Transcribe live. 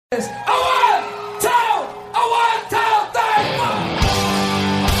Welcome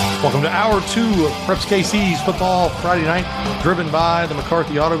to Hour 2 of Preps KC's Football Friday Night, driven by the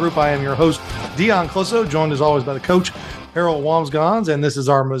McCarthy Auto Group. I am your host, Dion Closso, joined as always by the coach, Harold Wamsgans, and this is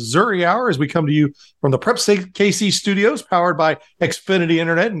our Missouri Hour as we come to you from the Preps KC studios, powered by Xfinity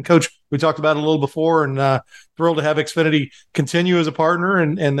Internet. And Coach, we talked about it a little before, and thrilled to have Xfinity continue as a partner,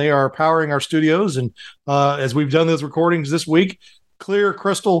 and they are powering our studios. And as we've done those recordings this week, clear,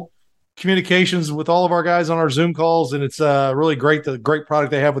 crystal communications with all of our guys on our Zoom calls, and it's really great, the great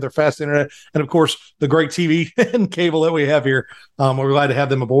product they have with their fast internet, and of course the great TV and cable that we have here. We're glad to have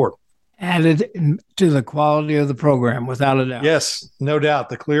them aboard. Added to the quality of the program, without a doubt. Yes, no doubt.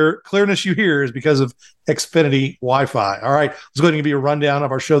 The clearness you hear is because of Xfinity Wi-Fi. All right, let's go ahead and give you a rundown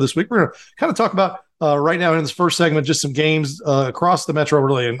of our show this week. We're going to kind of talk about right now in this first segment, just some games across the metro,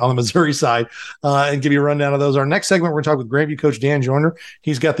 really on the Missouri side, and give you a rundown of those. Our next segment, we're going to talk with Grandview coach Dan Joyner.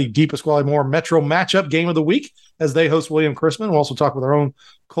 He's got the Deep Pasquale Moore Metro matchup game of the week as they host William Chrisman. We'll also talk with our own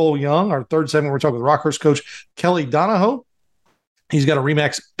Cole Young. Our third segment, we're talking with Rockhurst coach Kelly Donahoe. He's got a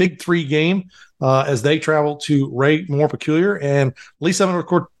Remax Big 3 game as they travel to Ray Moore Peculiar. And Lee Summit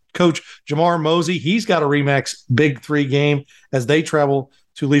coach Jamar Mosey, he's got a Remax Big 3 game as they travel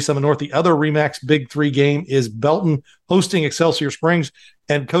to Lee Summit North. The other Remax Big 3 game is Belton hosting Excelsior Springs.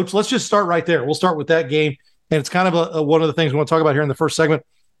 And, Coach, let's just start right there. We'll start with that game. And it's kind of one of the things we want to talk about here in the first segment.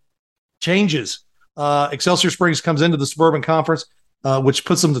 Changes. Excelsior Springs comes into the Suburban Conference, which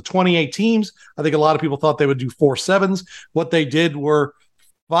puts them to 28 teams. I think a lot of people thought they would do 4 sevens. What they did were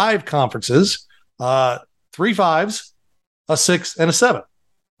 5 conferences, 3 5s, a 6, and a 7.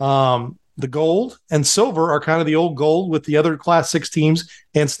 The gold and silver are kind of the old gold with the other Class 6 teams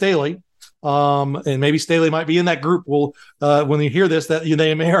and Staley. And maybe Staley might be in that group. Well, when you hear this, that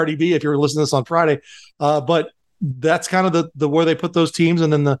they may already be if you're listening to this on Friday. But that's kind of the where they put those teams.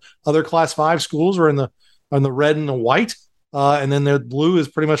 And then the other Class 5 schools are in the red and the white. And then their blue is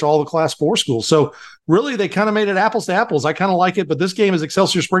pretty much all the Class 4 schools. So really, they kind of made it apples to apples. I kind of like it. But this game is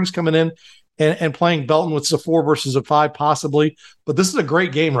Excelsior Springs coming in and playing Belton, with a 4 versus a 5 possibly. But this is a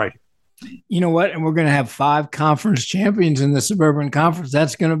great game right here. You know what? And we're going to have 5 conference champions in the Suburban Conference.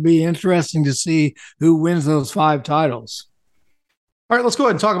 That's going to be interesting to see who wins those 5 titles. All right, let's go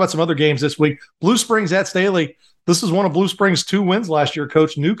ahead and talk about some other games this week. Blue Springs at Staley. This is one of Blue Springs' 2 wins last year,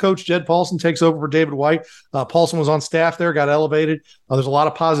 Coach. New coach Jed Paulson takes over for David White. Paulson was on staff there, got elevated. There's a lot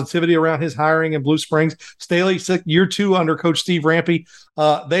of positivity around his hiring in Blue Springs. Staley, year 2 under Coach Steve Rampy.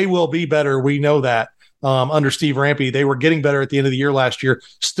 They will be better. We know that. Under Steve Rampy, they were getting better at the end of the year last year.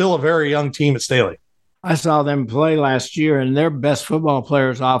 Still a very young team at Staley. I saw them play last year, and their best football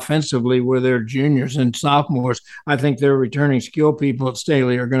players offensively were their juniors and sophomores. I think their returning skill people at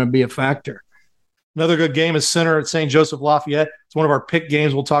Staley are going to be a factor. Another good game is Center at St. Joseph Lafayette. It's one of our pick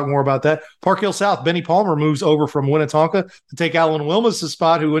games. We'll talk more about that. Park Hill South, Benny Palmer moves over from Winnetonka to take Alan Wilmus'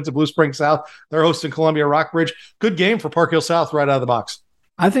 spot, who went to Blue Springs South. They're hosting Columbia Rockbridge. Good game for Park Hill South right out of the box.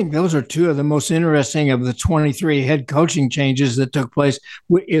 I think those are 2 of the most interesting of the 23 head coaching changes that took place.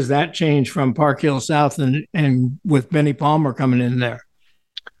 Is that change from Park Hill South and with Benny Palmer coming in there?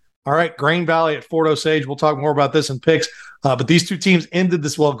 All right, Grain Valley at Fort Osage. We'll talk more about this in picks. But these 2 teams ended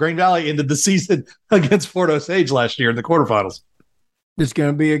this. Well, Grain Valley ended the season against Fort Osage last year in the quarterfinals. It's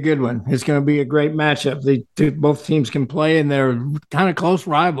going to be a good one. It's going to be a great matchup. Both teams can play, and they're kind of close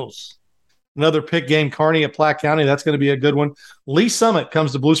rivals. Another pick game, Kearney at Platte County. That's going to be a good one. Lee Summit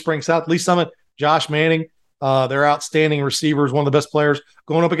comes to Blue Springs South. Lee Summit, Josh Manning, they're outstanding receivers, one of the best players,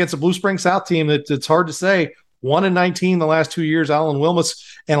 going up against a Blue Springs South team that it's hard to say. 1-19 the last 2 years, Alan Wilmus,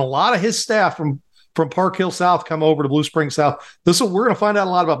 and a lot of his staff from Park Hill South come over to Blue Springs South. We're going to find out a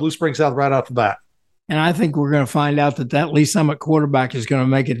lot about Blue Springs South right off the bat. And I think we're going to find out that Lee Summit quarterback is going to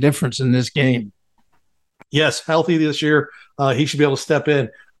make a difference in this game. Yes, healthy this year. He should be able to step in.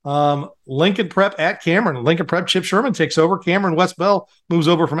 Lincoln Prep at Cameron. Lincoln Prep, Chip Sherman takes over. Cameron West Bell moves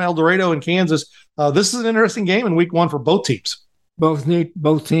over from El Dorado in Kansas. This is an interesting game in week 1 for both teams.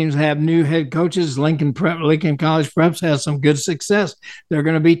 Both teams have new head coaches. Lincoln College Preps has some good success. They're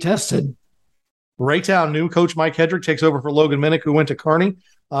going to be tested. Raytown, new coach Mike Hedrick takes over for Logan Minnick, who went to Kearney.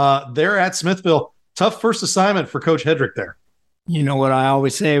 They're at Smithville. Tough first assignment for Coach Hedrick there. You know what I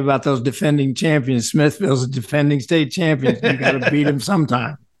always say about those defending champions. Smithville's a defending state champion. You got to beat them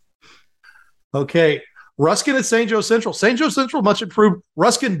sometime. Okay. Ruskin at St. Joe Central. St. Joe Central, much improved.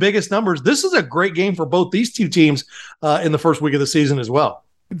 Ruskin, biggest numbers. This is a great game for both these 2 teams in the first week of the season as well.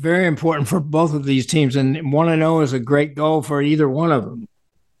 Very important for both of these teams. And 1-0 is a great goal for either one of them.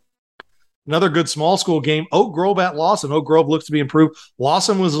 Another good small school game, Oak Grove at Lawson. Oak Grove looks to be improved.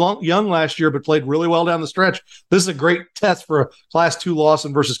 Lawson was young last year, but played really well down the stretch. This is a great test for a Class 2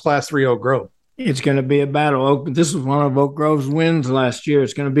 Lawson versus Class 3 Oak Grove. It's going to be a battle. This was one of Oak Grove's wins last year.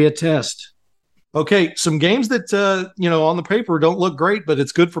 It's going to be a test. Okay, some games that, on the paper don't look great, but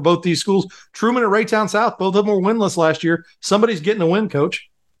it's good for both these schools. Truman and Raytown South, both of them were winless last year. Somebody's getting a win, Coach.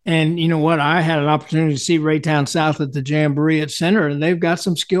 And you know what? I had an opportunity to see Raytown South at the Jamboree at Center, and they've got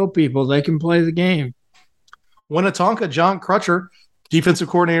some skilled people. They can play the game. Winnetonka, John Crutcher, defensive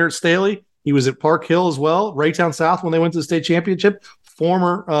coordinator at Staley. He was at Park Hill as well. Raytown South, when they went to the state championship,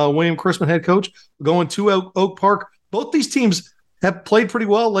 former William Chrisman head coach, going to Oak Park. Both these teams have played pretty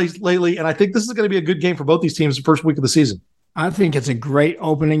well lately, and I think this is going to be a good game for both these teams the first week of the season. I think it's a great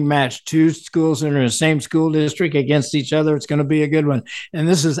opening match. Two schools that are in the same school district against each other. It's going to be a good one. And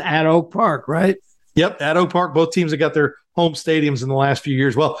this is at Oak Park, right? Yep, at Oak Park. Both teams have got their home stadiums in the last few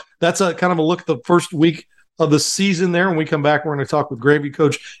years. Well, that's a kind of a look at the first week of the season there. When we come back, we're going to talk with Grandview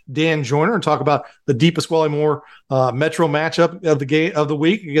coach Dan Joyner and talk about the Deep Pasquale Moore Metro matchup of the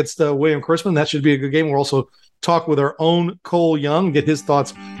week against William Chrisman. That should be a good game. We'll also talk with our own Cole Young, get his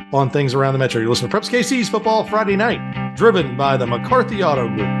thoughts on things around the Metro. You listen to Preps KC's Football Friday Night, driven by the McCarthy Auto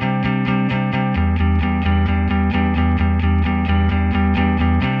Group.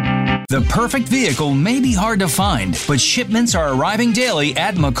 The perfect vehicle may be hard to find, but shipments are arriving daily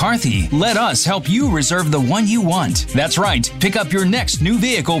at McCarthy. Let us help you reserve the one you want. That's right. Pick up your next new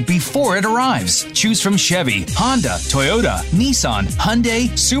vehicle before it arrives. Choose from Chevy, Honda, Toyota, Nissan, Hyundai,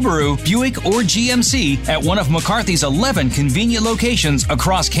 Subaru, Buick, or GMC at one of McCarthy's 11 convenient locations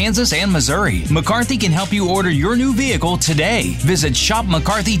across Kansas and Missouri. McCarthy can help you order your new vehicle today. Visit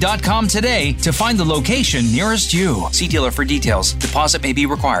shopmccarthy.com today to find the location nearest you. See dealer for details. Deposit may be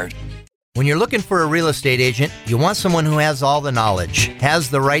required. When you're looking for a real estate agent, you want someone who has all the knowledge, has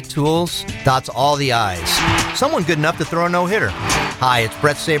the right tools, dots all the I's. Someone good enough to throw a no-hitter. Hi, it's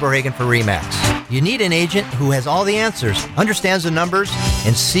Brett Saberhagen for RE/MAX. You need an agent who has all the answers, understands the numbers,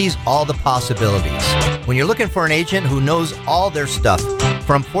 and sees all the possibilities. When you're looking for an agent who knows all their stuff,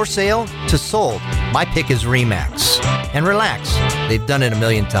 from for sale to sold, my pick is RE/MAX. And relax, they've done it a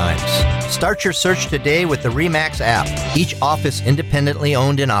million times. Start your search today with the RE/MAX app, each office independently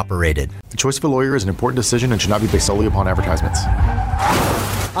owned and operated. The choice of a lawyer is an important decision and should not be based solely upon advertisements.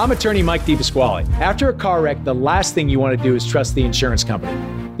 I'm attorney Mike DePasquale. After a car wreck, the last thing you want to do is trust the insurance company.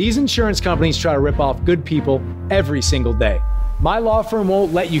 These insurance companies try to rip off good people every single day. My law firm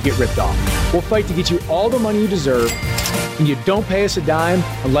won't let you get ripped off. We'll fight to get you all the money you deserve, and you don't pay us a dime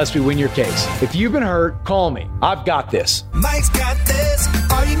unless we win your case. If you've been hurt, call me. I've got this. Mike's got this.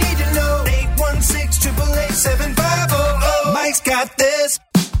 All you need to know, 816-888-7500. Mike's got this.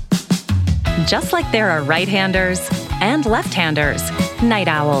 Just like there are right-handers and left-handers, night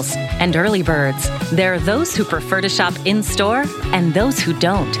owls and early birds, there are those who prefer to shop in-store and those who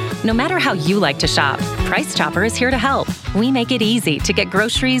don't. No matter how you like to shop, Price Chopper is here to help. We make it easy to get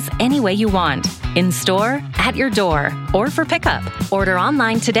groceries any way you want. In-store, at your door, or for pickup. Order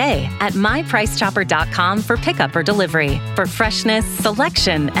online today at mypricechopper.com for pickup or delivery. For freshness,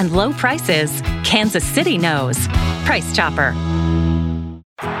 selection, and low prices, Kansas City knows. Price Chopper.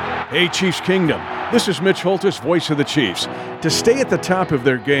 Hey, Chiefs Kingdom. This is Mitch Holtis, voice of the Chiefs. To stay at the top of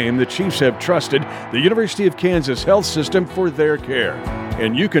their game, the Chiefs have trusted the University of Kansas Health System for their care.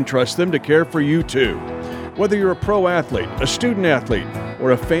 And you can trust them to care for you, too. Whether you're a pro athlete, a student athlete,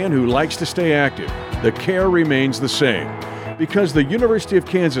 or a fan who likes to stay active, the care remains the same. Because the University of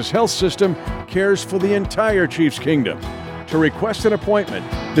Kansas Health System cares for the entire Chiefs Kingdom. To request an appointment,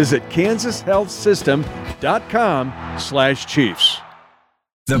 visit kansashealthsystem.com/Chiefs.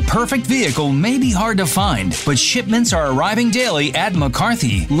 The perfect vehicle may be hard to find, but shipments are arriving daily at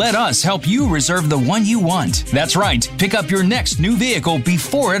McCarthy. Let us help you reserve the one you want. That's right. Pick up your next new vehicle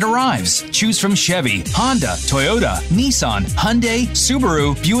before it arrives. Choose from Chevy, Honda, Toyota, Nissan, Hyundai,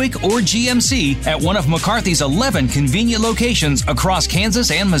 Subaru, Buick, or GMC at one of McCarthy's 11 convenient locations across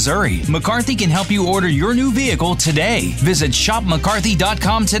Kansas and Missouri. McCarthy can help you order your new vehicle today. Visit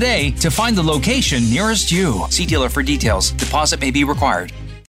shopmccarthy.com today to find the location nearest you. See dealer for details. Deposit may be required.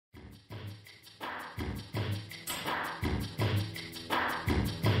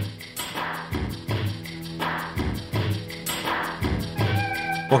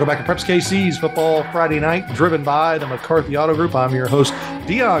 Welcome back to Preps KC's Football Friday Night, driven by the McCarthy Auto Group. I'm your host,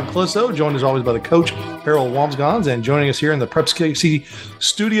 Dion Clisso, joined as always by the coach, Harold Wamsgons, and joining us here in the Preps KC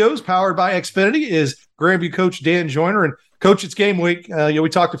studios, powered by Xfinity, is Grandview coach Dan Joyner. And coach, it's game week. We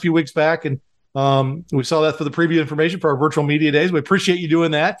talked a few weeks back, and we saw that for the preview information for our virtual media days. We appreciate you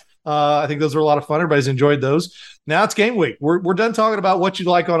doing that. I think those are a lot of fun. Everybody's enjoyed those. Now it's game week. We're done talking about what you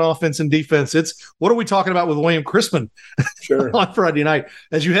like on offense and defense. It's what are we talking about with William Chrisman on Friday night?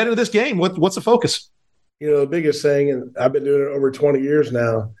 As you head into this game, what's the focus? The biggest thing, and I've been doing it over 20 years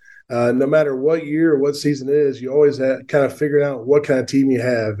now, no matter what year or what season it is, you always kind of figure out what kind of team you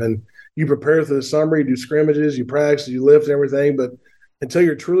have. And you prepare through the summer, you do scrimmages, you practice, you lift and everything. But until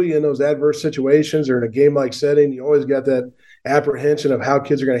you're truly in those adverse situations or in a game-like setting, you always got that apprehension of how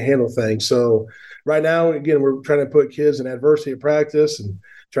kids are going to handle things. So right now, again, we're trying to put kids in adversity of practice and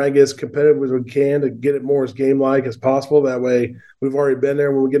try and get as competitive as we can to get it more as game-like as possible. That way we've already been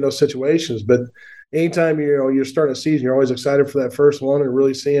there when we get in those situations. But anytime you're starting a season, you're always excited for that first one and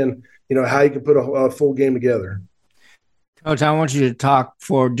really seeing how you can put a full game together. Coach, I want you to talk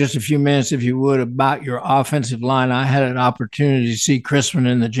for just a few minutes, if you would, about your offensive line. I had an opportunity to see Chrisman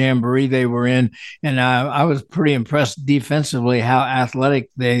in the jamboree they were in, and I was pretty impressed defensively how athletic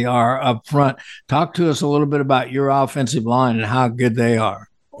they are up front. Talk to us a little bit about your offensive line and how good they are.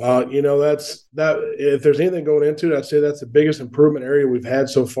 That's if there's anything going into it, I'd say that's the biggest improvement area we've had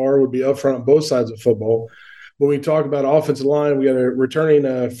so far would be up front on both sides of football. When we talk about offensive line, we got a returning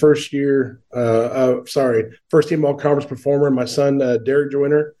first team all conference performer, my son, Derek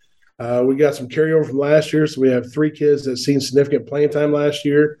Joyner. We got some carryover from last year. So we have 3 kids that seen significant playing time last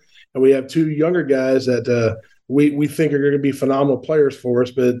year. And we have 2 younger guys that we think are going to be phenomenal players for us,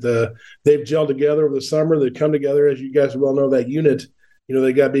 but they've gelled together over the summer. They've come together, as you guys well know, that unit.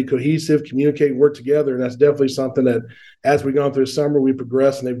 They got to be cohesive, communicate, work together. And that's definitely something that as we've gone through the summer, we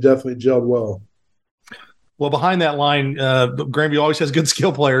progress, and they've definitely gelled well. Well, behind that line, Grandview always has good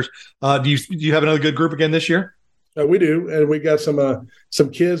skill players. Do you have another good group again this year? We do, and we got some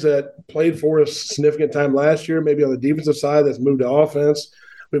kids that played for us significant time last year, maybe on the defensive side that's moved to offense.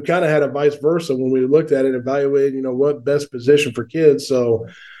 We've kind of had a vice versa when we looked at it, evaluated, what best position for kids. So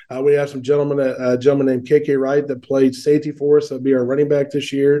we have some gentleman named KK Wright that played safety for us. That'll be our running back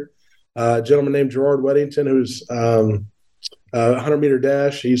this year. A gentleman named Gerard Weddington, who's 100-meter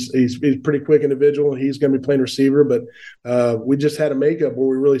dash. He's a pretty quick individual. He's going to be playing receiver, but we just had a makeup where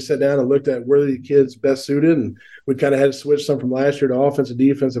we really sat down and looked at where the kids best suited, and we kind of had to switch some from last year to offense and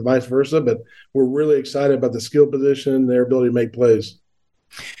defense and vice versa. But we're really excited about the skill position and their ability to make plays.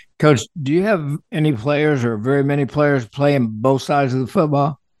 Coach, do you have any players or very many players playing both sides of the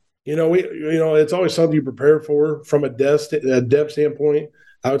football? It's always something you prepare for from a depth standpoint.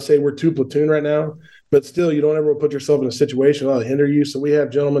 I would say we're 2 platoon right now, but still, you don't ever put yourself in a situation that'll hinder you. So we have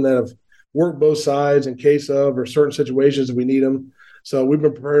gentlemen that have worked both sides in case of or certain situations if we need them. So we've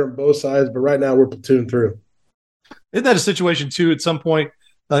been preparing on both sides, but right now we're platoon through. Isn't that a situation too? At some point,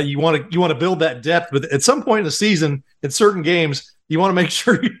 you want to build that depth, but at some point in the season, in certain games, you want to make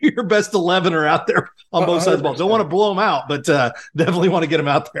sure your best 11 are out there on both sides of the ball. Don't want to blow them out, but definitely want to get them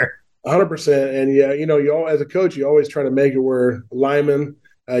out there. 100%. And yeah, you as a coach, you always try to make it where linemen,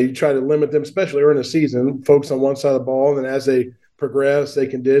 you try to limit them, especially early in the season, focus on one side of the ball. And then as they progress, they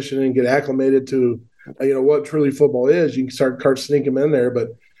condition and get acclimated to, what truly football is. You can start sneaking them in there.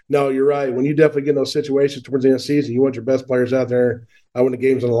 But no, you're right. When you definitely get in those situations towards the end of the season, you want your best players out there when the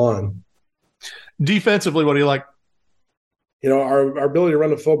game's on the line. Defensively, what do you like? Our ability to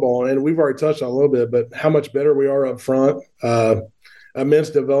run the football, and we've already touched on a little bit, but how much better we are up front. Immense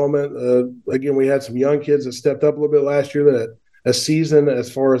development. Again, we had some young kids that stepped up a little bit last year that a season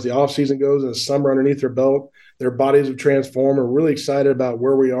as far as the offseason goes and summer underneath their belt. Their bodies have transformed. We're really excited about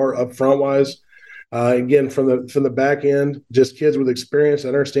where we are up front-wise. Again, from the back end, just kids with experience that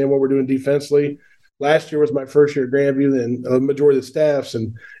understand what we're doing defensively. Last year was my first year at Grandview, and the majority of the staffs,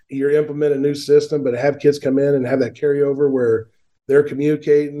 and you're implementing a new system, but have kids come in and have that carryover where they're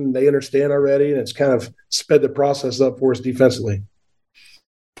communicating, they understand already, and it's kind of sped the process up for us defensively.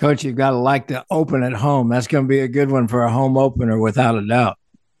 Coach, you've got to like to open at home. That's going to be a good one for a home opener, without a doubt.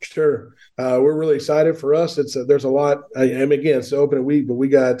 Sure. We're really excited for us. There's a lot. And again, it's the opening week, but we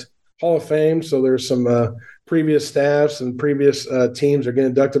got Hall of Fame. So there's some previous staffs and previous teams are getting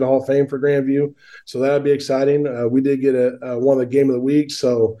inducted to Hall of Fame for Grandview. So that'll be exciting. We did get one of the game of the week.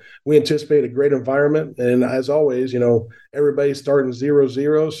 So we anticipate a great environment. And as always, everybody's starting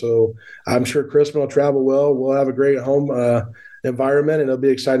 0-0. So I'm sure Chrisman will travel well. We'll have a great home environment, and it'll be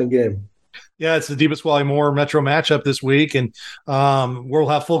an exciting game. Yeah, it's the DePasquale Moore Metro matchup this week, and we'll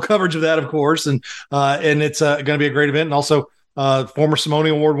have full coverage of that, of course, and it's going to be a great event. And also, former Simone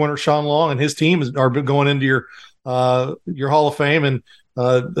Award winner Sean Long and his team are going into your Hall of Fame. And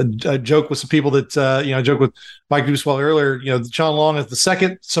a joke with some people that I joked with Mike DePasquale earlier. Sean Long is the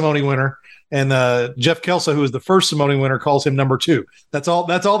second Simone winner, and Jeff Kelso, who is the first Simone winner, calls him number 2. That's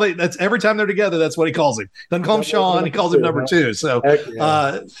every time they're together. That's what he calls him. Doesn't call him Sean. He calls him number 2. So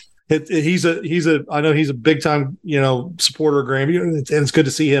he's a I know he's a big time, supporter of Grandview, and it's good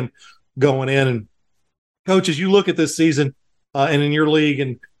to see him going in. And Coach, as you look at this season and in your league,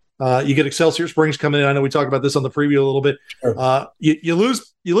 and you get Excelsior Springs coming in. I know we talked about this on the preview a little bit. Sure. You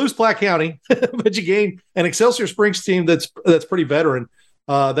lose Platte County, but you gain an Excelsior Springs team that's pretty veteran.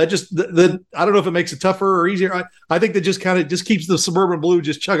 I don't know if it makes it tougher or easier. I think that just keeps the Suburban Blue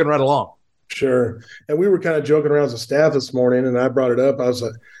just chugging right along. Sure. And we were kind of joking around as a staff this morning, and I brought it up. I was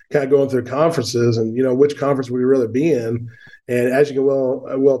kind of going through conferences and, which conference we really be in. And as you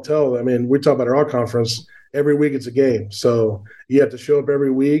can well tell, I mean, we talk about our conference, every week it's a game. So you have to show up every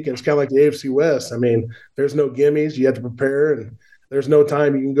week. And it's kind of like the AFC West. I mean, there's no gimmies. You have to prepare, and there's no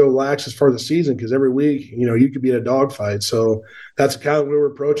time you can go lax as far as the season, because every week, you could be in a dogfight. So that's kind of what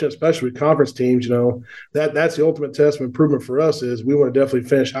we're approaching, especially with conference teams. That's the ultimate test of improvement for us is we want to definitely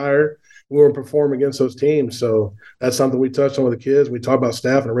finish higher. We want to perform against those teams. So that's something we touched on with the kids. We talk about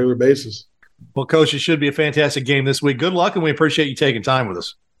staff on a regular basis. Well, Coach, it should be a fantastic game this week. Good luck, and we appreciate you taking time with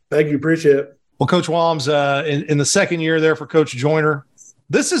us. Thank you. Appreciate it. Well, Coach Walms, in the second year there for Coach Joyner,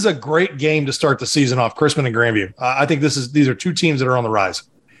 this is a great game to start the season off, Crispin and Grandview. I think these are two teams that are on the rise.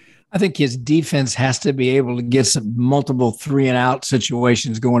 I think his defense has to be able to get some multiple 3-and-out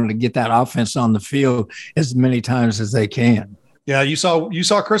situations going to get that offense on the field as many times as they can. Yeah, you saw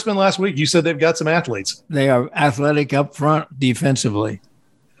Crispin last week. You said they've got some athletes. They are athletic up front defensively.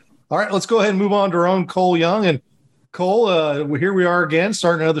 All right, let's go ahead and move on to our own Cole Young. And Cole, here we are again,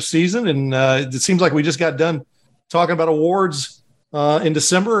 starting another season. And it seems like we just got done talking about awards in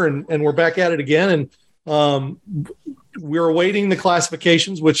December, and we're back at it again. And we're awaiting the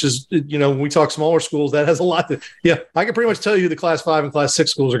classifications, which is, when we talk smaller schools, that has a lot I can pretty much tell you who the Class 5 and Class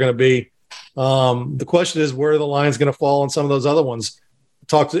 6 schools are going to be. The question is where the line's going to fall on some of those other ones.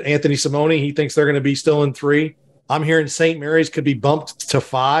 Talked to Anthony Simone. He thinks they're going to be still in 3. I'm hearing St. Mary's could be bumped to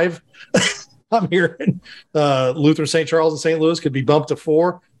 5. I'm hearing Lutheran St. Charles and St. Louis could be bumped to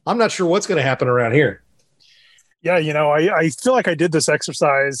 4. I'm not sure what's going to happen around here. Yeah, I feel like I did this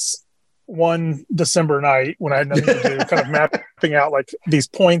exercise one December night when I had nothing to do, kind of mapping out like these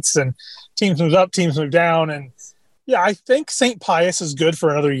points and teams moved up, teams moved down. And yeah, I think St. Pius is good for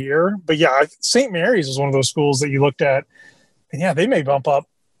another year. But yeah, St. Mary's is one of those schools that you looked at, and yeah, they may bump up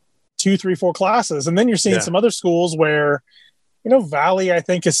 2, 3, 4 classes. And then you're seeing some other schools where, Valley, I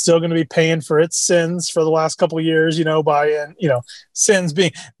think, is still going to be paying for its sins for the last couple of years, sins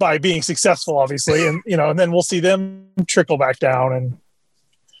by being successful, obviously. And, and then we'll see them trickle back down. And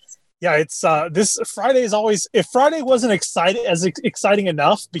yeah, it's this Friday is always, if Friday wasn't exciting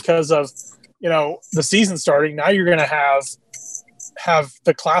enough because of, the season starting, now you're going to have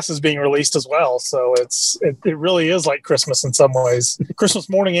the classes being released as well. So it really is like Christmas in some ways,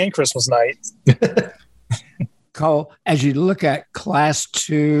 Christmas morning and Christmas night. Cole, as you look at Class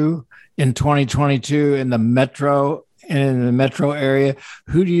 2 in 2022 in the metro area,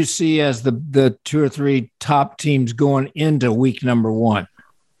 who do you see as the 2 or 3 top teams going into week number 1?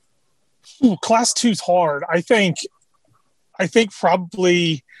 Ooh, Class 2 is hard. I think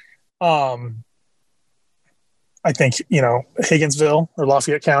probably Higginsville or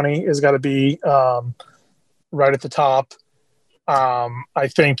Lafayette County has got to be right at the top.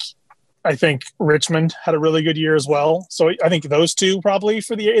 I think Richmond had a really good year as well. So I think those two probably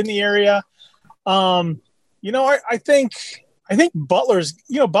in the area. I think Butler's,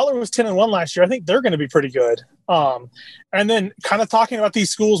 Butler was 10-1 last year. I think they're going to be pretty good. And then kind of talking about these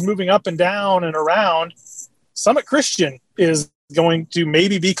schools moving up and down and around, Summit Christian is going to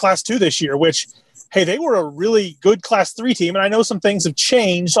maybe be Class 2 this year, which, hey, they were a really good Class 3 team. And I know some things have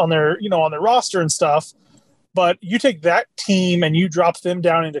changed on their roster and stuff. But you take that team and you drop them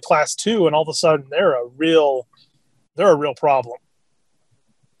down into Class 2, and all of a sudden they're a real problem.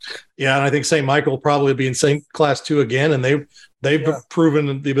 Yeah, and I think St. Michael will probably be in Class 2 again, and they've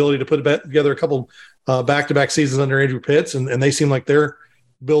proven the ability to put together a couple back-to-back seasons under Andrew Pitts, and they seem like they're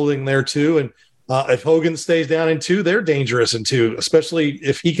building there too. And if Hogan stays down in 2, they're dangerous in 2, especially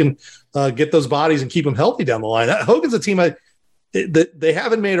if he can get those bodies and keep them healthy down the line. Hogan's a team they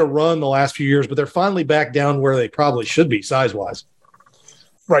haven't made a run the last few years, but they're finally back down where they probably should be size-wise.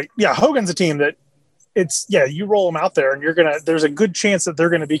 Right. Yeah, Hogan's a team that you roll them out there and there's a good chance that they're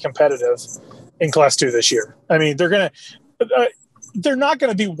going to be competitive in Class 2 this year. I mean, they're not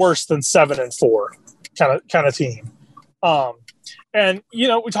going to be worse than 7-4 kind of team. And,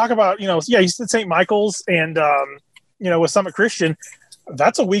 we talk about, you said St. Michael's and, with Summit Christian,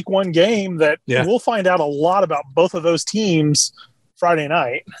 that's a week 1 game that we'll find out a lot about both of those teams Friday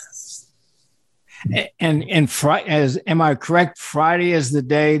night. And Friday, am I correct? Friday is the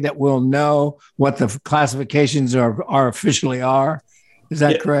day that we'll know what the classifications are officially are. Is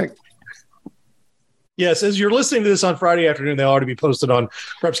that correct? Yes, as you're listening to this on Friday afternoon, they'll already be posted on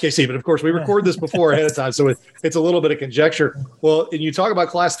Preps KC. But of course, we record this before ahead of time, so it's a little bit of conjecture. Well, and you talk about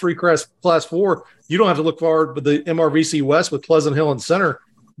Class 3, Class 4, you don't have to look far, but the MRVC West with Pleasant Hill and Center,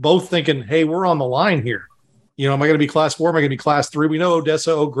 both thinking, hey, we're on the line here. You know, am I going to be Class 4? Am I going to be Class 3? We know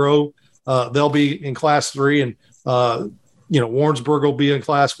Odessa, Oak Grove, they'll be in Class 3, and Warrensburg will be in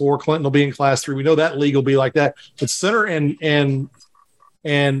Class 4. Clinton will be in Class 3. We know that league will be like that. But Center and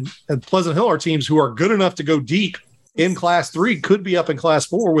Pleasant Hill are teams who are good enough to go deep in Class 3, could be up in Class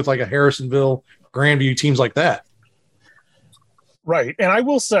 4 with like a Harrisonville, Grandview, teams like that. Right. And I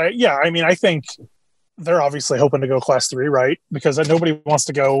will say, I think they're obviously hoping to go Class 3, right? Because nobody wants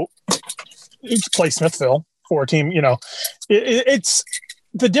to go play Smithville for a team, it's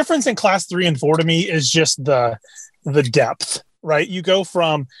the difference in Class 3 and 4 to me is just the depth, right? You go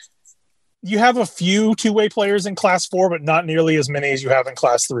from, you have a few two-way players in Class 4, but not nearly as many as you have in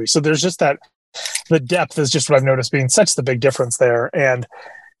Class 3. So there's just that, the depth is just what I've noticed being such the big difference there. And,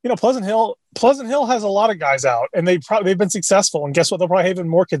 Pleasant Hill has a lot of guys out, and they've been successful. And guess what? They'll probably have even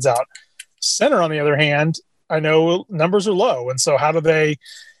more kids out. Center, on the other hand, I know numbers are low. And so how do they,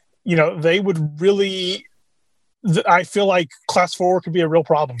 they would really, I feel like Class 4 could be a real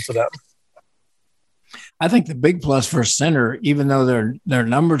problem for them. I think the big plus for Center, even though their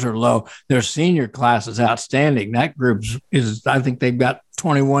numbers are low, their senior class is outstanding. That group I think they've got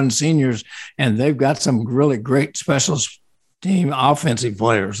 21 seniors, and they've got some really great specialist team offensive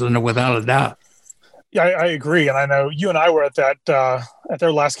players, and without a doubt. Yeah, I agree. And I know you and I were at that at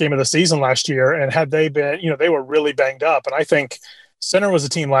their last game of the season last year, and had they been, they were really banged up. And I think Center was a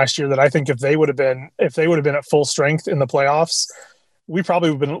team last year that I think if they would have been at full strength in the playoffs, we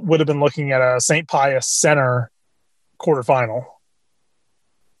probably would have been looking at a St. Pius Center quarterfinal.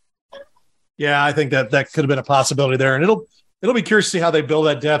 Yeah, I think that could have been a possibility there, and it'll be curious to see how they build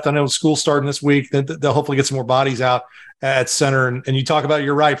that depth. I know school's starting this week; they'll hopefully get some more bodies out at Center. And you talk about,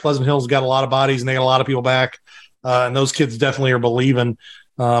 you're right, Pleasant Hill's got a lot of bodies, and they got a lot of people back, and those kids definitely are believing.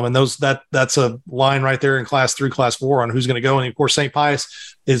 And that's a line right there in Class 3, Class 4 on who's going to go. And of course, St.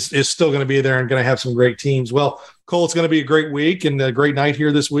 Pius is still going to be there and going to have some great teams. Well, Cole, it's going to be a great week and a great night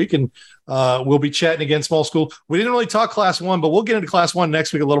here this week. And we'll be chatting again, small school. We didn't really talk Class 1, but we'll get into Class 1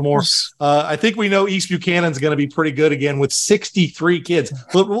 next week a little more. I think we know East Buchanan's going to be pretty good again with 63 kids.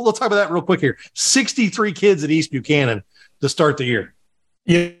 We'll talk about that real quick here. 63 kids at East Buchanan to start the year.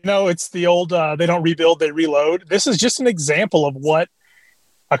 It's the old, they don't rebuild, they reload. This is just an example of what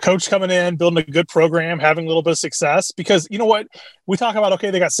a coach coming in, building a good program, having a little bit of success. Because you know what? We talk about, okay,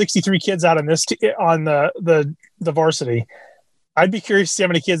 they got 63 kids out on the varsity. I'd be curious to see how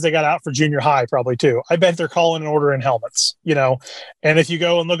many kids they got out for junior high, probably too. I bet they're calling and ordering helmets, And if you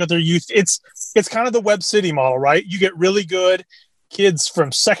go and look at their youth, it's kind of the Webb City model, right? You get really good kids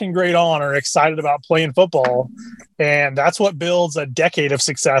from second grade on are excited about playing football. And that's what builds a decade of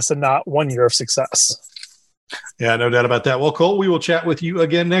success and not 1 year of success. Yeah, no doubt about that. Well, Cole, we will chat with you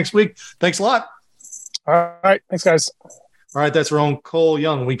again next week. Thanks a lot. All right. Thanks, guys. All right. That's our own Cole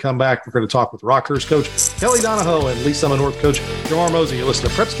Young. When we come back, we're going to talk with Rockhurst coach Kelly Donahoe and Lee Summit North coach Jamar Mosey. You listen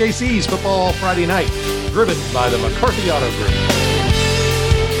to Preps KC's Football Friday Night, driven by the McCarthy Auto Group.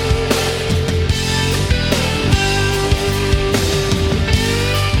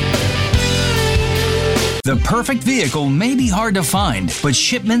 The perfect vehicle may be hard to find, but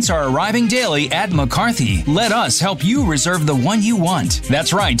shipments are arriving daily at McCarthy. Let us help you reserve the one you want.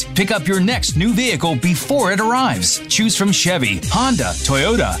 That's right. Pick up your next new vehicle before it arrives. Choose from Chevy, Honda,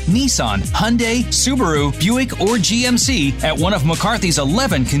 Toyota, Nissan, Hyundai, Subaru, Buick, or GMC at one of McCarthy's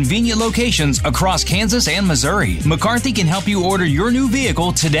 11 convenient locations across Kansas and Missouri. McCarthy can help you order your new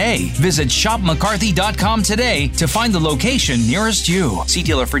vehicle today. Visit shopmccarthy.com today to find the location nearest you. See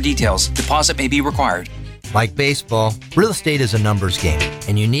dealer for details. Deposit may be required. Like baseball, real estate is a numbers game,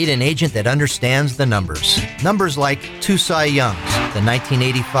 and you need an agent that understands the numbers. Numbers like two Cy Youngs, the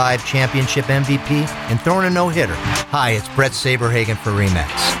 1985 championship MVP, and throwing a no-hitter. Hi, it's Brett Saberhagen for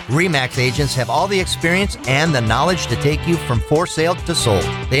RE/MAX. RE/MAX agents have all the experience and the knowledge to take you from for sale to sold.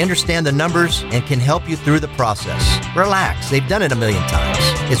 They understand the numbers and can help you through the process. Relax, they've done it a million times.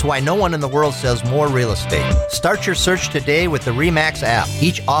 It's why no one in the world sells more real estate. Start your search today with the RE/MAX app,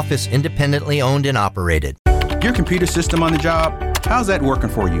 each office independently owned and operated. Your computer system on the job, how's that working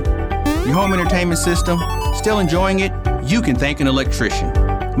for you? Your home entertainment system, still enjoying it? You can thank an electrician.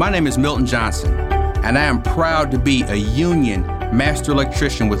 My name is Milton Johnson, and I am proud to be a union master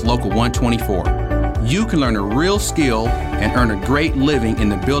electrician with Local 124. You can learn a real skill and earn a great living in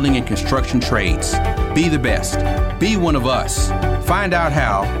the building and construction trades. Be the best. Be one of us. Find out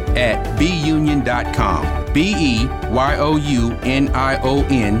how at beunion.com. BEYOUNION.com.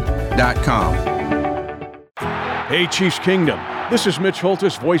 Hey, Chiefs Kingdom. This is Mitch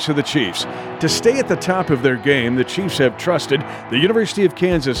Holthus, voice of the Chiefs. To stay at the top of their game, the Chiefs have trusted the University of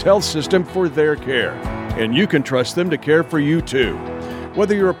Kansas Health System for their care. And you can trust them to care for you, too.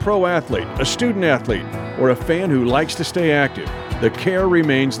 Whether you're a pro athlete, a student athlete, or a fan who likes to stay active, the care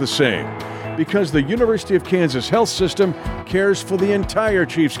remains the same. Because the University of Kansas Health System cares for the entire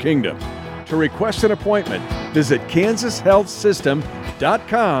Chiefs Kingdom. To request an appointment, visit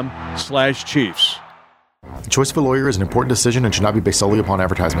kansashealthsystem.com/Chiefs. The choice of a lawyer is an important decision and should not be based solely upon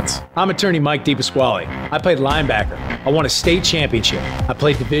advertisements. I'm attorney Mike DePasquale. I played linebacker. I won a state championship. I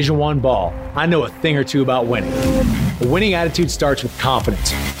played Division I ball. I know a thing or two about winning. A winning attitude starts with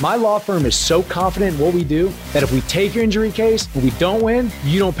confidence. My law firm is so confident in what we do that if we take your injury case and we don't win,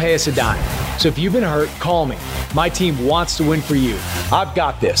 you don't pay us a dime. So if you've been hurt, call me. My team wants to win for you. I've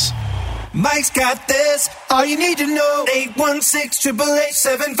got this. Mike's got this. All you need to know.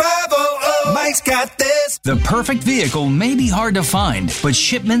 816-888-7500. Mike's got this. The perfect vehicle may be hard to find, but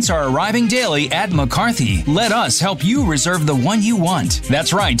shipments are arriving daily at McCarthy. Let us help you reserve the one you want.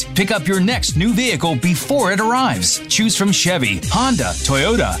 That's right. Pick up your next new vehicle before it arrives. Choose from Chevy, Honda,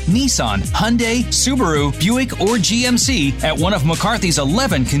 Toyota, Nissan, Hyundai, Subaru, Buick, or GMC at one of McCarthy's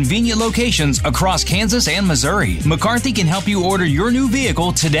 11 convenient locations across Kansas and Missouri. McCarthy can help you order your new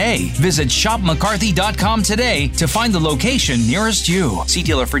vehicle today. Visit shopmccarthy.com today to find the location nearest you. See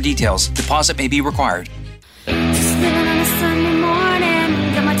dealer for details. Deposit may be required.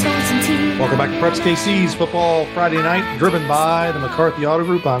 Welcome back to Preps KC's Football Friday Night, driven by the McCarthy Auto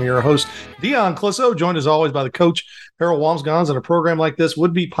Group. I'm your host, Dion Clisso, joined as always by the coach, Harold Wamsgans. And a program like this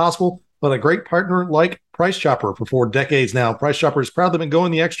would be possible but a great partner like Price Chopper for 4 decades now. Price Chopper has proudly been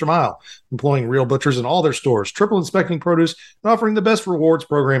going the extra mile, employing real butchers in all their stores, triple inspecting produce, and offering the best rewards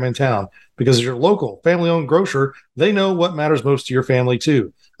program in town. Because as your local, family-owned grocer, they know what matters most to your family,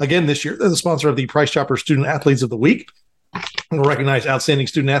 too. Again, this year, they're the sponsor of the Price Chopper Student Athletes of the Week. We'll recognize outstanding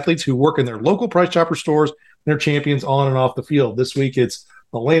student athletes who work in their local Price Chopper stores and their champions on and off the field. This week, it's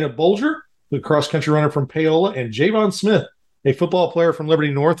Elena Bolger, the cross-country runner from Paola, and Javon Smith, a football player from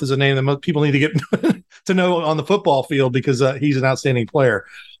Liberty North, is a name that most people need to get to know on the football field because he's an outstanding player.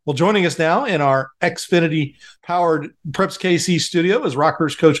 Well, joining us now in our Xfinity-powered Preps KC studio is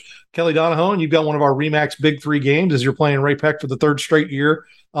Rockhurst coach Kelly Donahoe, and you've got one of our RE/MAX Big Three games as you're playing Ray Peck for the 3rd straight year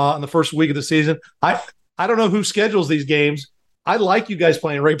in the first week of the season. I don't know who schedules these games. I like you guys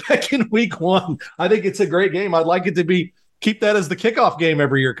playing Ray Peck in week 1. I think it's a great game. I'd like it to keep that as the kickoff game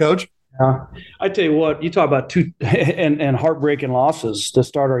every year, Coach. I tell you what, you talk about two and heartbreaking losses to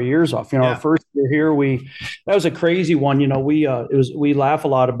start our years off. Our first year here, that was a crazy one. We laugh a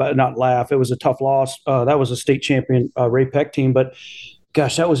lot about, not laugh. It was a tough loss. That was a state champion Ray Peck team, but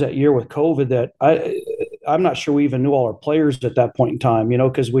gosh, that was that year with COVID that I'm not sure we even knew all our players at that point in time.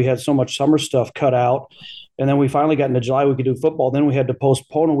 Because we had so much summer stuff cut out. And then we finally got into July, we could do football. Then we had to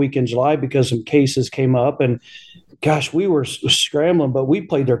postpone a week in July because some cases came up. And gosh, we were scrambling, but we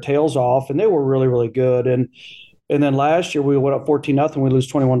played their tails off, and they were really, really good. And then last year we went up 14-0. We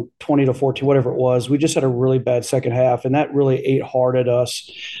lose 20-14, whatever it was. We just had a really bad second half, and that really ate hard at us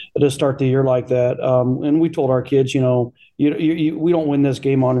to start the year like that. And we told our kids, we don't win this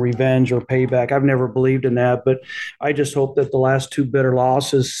game on revenge or payback. I've never believed in that, but I just hope that the last 2 bitter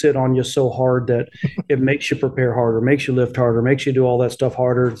losses sit on you so hard that it makes you prepare harder, makes you lift harder, makes you do all that stuff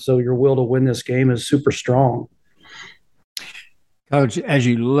harder. So your will to win this game is super strong. Coach, as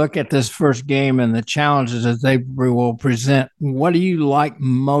you look at this first game and the challenges that they will present, what do you like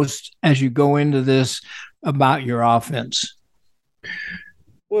most as you go into this about your offense?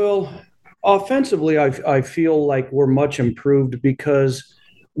 Well, offensively, I feel like we're much improved because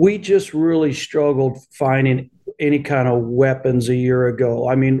we just really struggled finding any kind of weapons a year ago.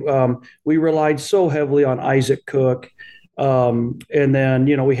 I mean, we relied so heavily on Isaac Cook, and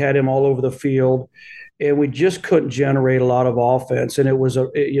then, we had him all over the field. And we just couldn't generate a lot of offense. And it was,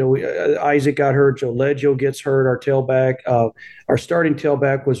 Isaac got hurt, Joe Leggio gets hurt, our tailback. Our starting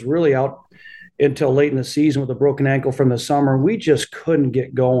tailback was really out until late in the season with a broken ankle from the summer. We just couldn't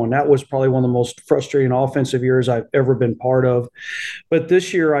get going. That was probably one of the most frustrating offensive years I've ever been part of. But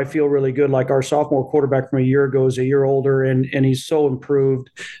this year I feel really good. Like our sophomore quarterback from a year ago is a year older, and he's so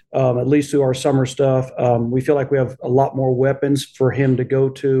improved, at least through our summer stuff. We feel like we have a lot more weapons for him to go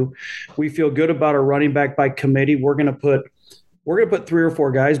to. We feel good about our running back by committee. We're going to put 3 or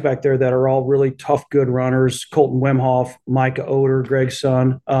 4 guys back there that are all really tough, good runners. Colton Wemhoff, Micah Oder, Greg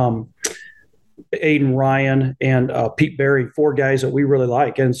Sun, Aiden Ryan, and Pete Berry, 4 guys that we really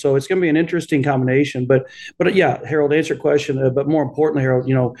like. And so it's going to be an interesting combination. But yeah, Harold, answer your question. But more importantly,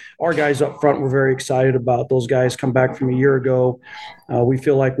 Harold, our guys up front, we're very excited about. Those guys come back from a year ago. We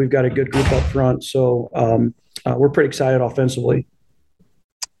feel like we've got a good group up front. So we're pretty excited offensively.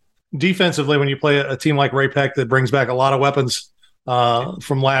 Defensively, when you play a team like Ray-Pec that brings back a lot of weapons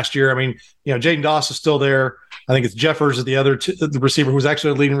from last year, I mean, Jaden Doss is still there. I think it's Jeffers is the receiver who was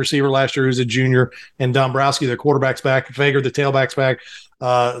actually a leading receiver last year, who's a junior, and Dombrowski, their quarterback's back, Fager, the tailback's back.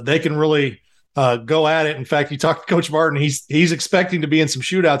 They can really go at it. In fact, you talk to Coach Martin, he's expecting to be in some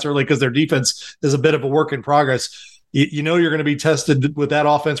shootouts early because their defense is a bit of a work in progress. You're going to be tested with that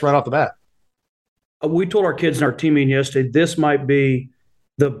offense right off the bat. We told our kids in our team meeting yesterday, this might be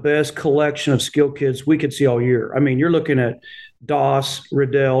the best collection of skill kids we could see all year. I mean, you're looking at Doss,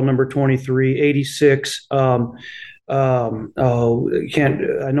 Riddell, number 23, 86. I know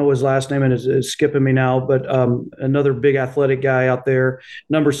his last name and is skipping me now, but another big athletic guy out there.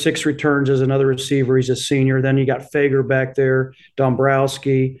 Number 6 returns as another receiver. He's a senior. Then you got Fager back there,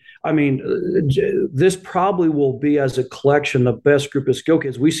 Dombrowski. I mean, this probably will be, as a collection, the best group of skill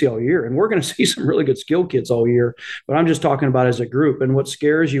kids we see all year. And we're going to see some really good skill kids all year. But I'm just talking about as a group. And what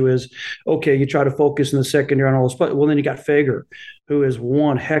scares you is, okay, you try to focus in the second year on all this. Well, then you got Fager, who is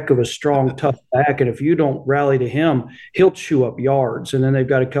one heck of a strong, tough back. And if you don't rally to him, he'll chew up yards. And then they've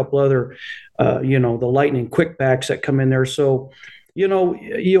got a couple other, the lightning quick backs that come in there. So,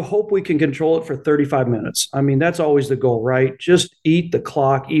 you hope we can control it for 35 minutes. I mean, that's always the goal, right? Just eat the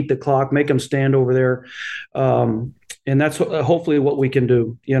clock, make them stand over there. And that's hopefully what we can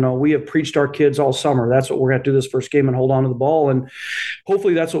do. We have preached our kids all summer. That's what we're going to do this first game and hold on to the ball. And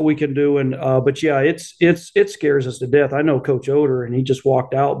hopefully that's what we can do. And, but yeah, it scares us to death. I know Coach Oder, and he just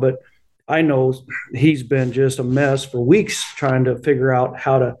walked out, but I know he's been just a mess for weeks trying to figure out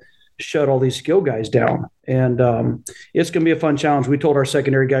how to shut all these skill guys down. And it's going to be a fun challenge. We told our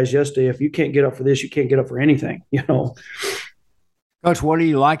secondary guys yesterday, if you can't get up for this, you can't get up for anything, Coach, what do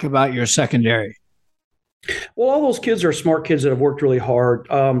you like about your secondary? Well, all those kids are smart kids that have worked really hard.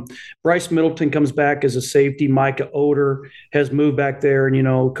 Bryce Middleton comes back as a safety. Micah Oder has moved back there,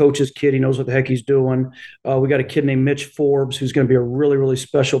 and, coach's kid, he knows what the heck he's doing. We got a kid named Mitch Forbes, who's going to be a really, really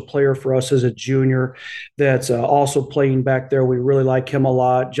special player for us as a junior that's also playing back there. We really like him a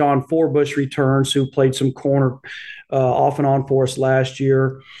lot. John Forbush returns, who played some corner off and on for us last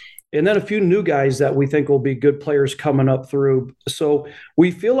year. And then a few new guys that we think will be good players coming up through. So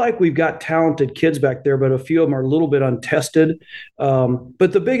we feel like we've got talented kids back there, but a few of them are a little bit untested.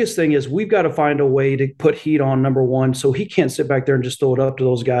 But the biggest thing is we've got to find a way to put heat on number one, so he can't sit back there and just throw it up to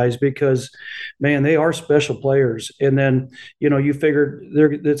those guys because, man, they are special players. And then, you figure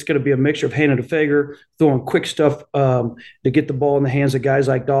it's going to be a mixture of handing to Fager, throwing quick stuff to get the ball in the hands of guys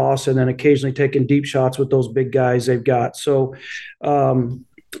like Doss, and then occasionally taking deep shots with those big guys they've got. So,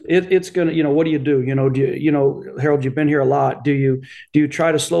 it's going to, what do you do? Harold, you've been here a lot. Do you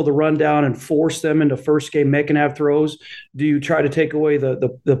try to slow the run down and force them into first game making have throws? Do you try to take away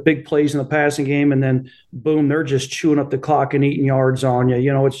the big plays in the passing game, and then boom, they're just chewing up the clock and eating yards on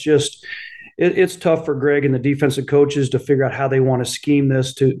you? It's just, it's tough for Greg and the defensive coaches to figure out how they want to scheme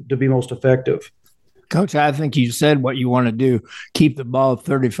this to be most effective. Coach, I think you said what you want to do. Keep the ball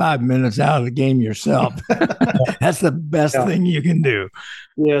 35 minutes out of the game yourself. That's the best thing you can do.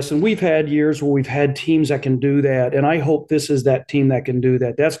 Yes, and we've had years where we've had teams that can do that, and I hope this is that team that can do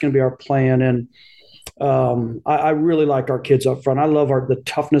that. That's going to be our plan, and I really like our kids up front. I love the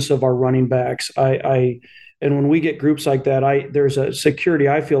toughness of our running backs. And when we get groups like that, there's a security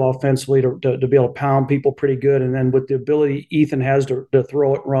I feel offensively to be able to pound people pretty good. And then with the ability Ethan has to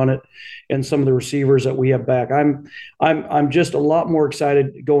throw it, run it, and some of the receivers that we have back, I'm just a lot more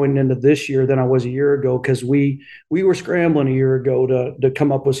excited going into this year than I was a year ago, because we were scrambling a year ago to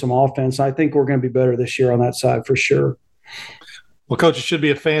come up with some offense. I think we're going to be better this year on that side for sure. Well, Coach, it should be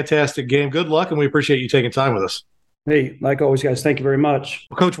a fantastic game. Good luck, and we appreciate you taking time with us. Hey, like always, guys, thank you very much.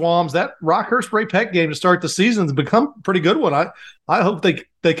 Well, Coach Walms, that Rockhurst Ray-Pec game to start the season has become a pretty good one. I hope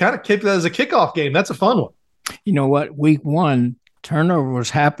they kind of kick that as a kickoff game. That's a fun one. You know what? Week one,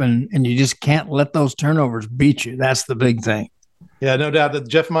 turnovers happen, and you just can't let those turnovers beat you. That's the big thing. Yeah, no doubt. That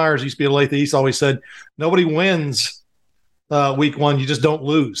Jeff Myers used to be at Olathe East, always said, nobody wins week one. You just don't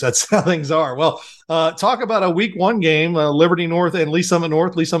lose. That's how things are. Well, talk about a week one game, Liberty North and Lee Summit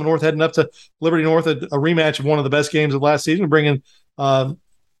North. Lee Summit North heading up to Liberty North, a rematch of one of the best games of last season. We bring in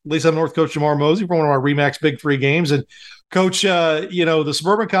Lee Summit North coach Jamar Mosey for one of our Remax Big Three games. And Coach, the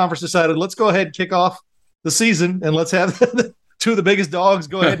Suburban Conference decided, let's go ahead and kick off the season, and let's have two of the biggest dogs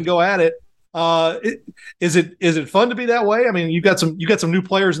go ahead and go at it. Is it fun to be that way? I mean, you got some new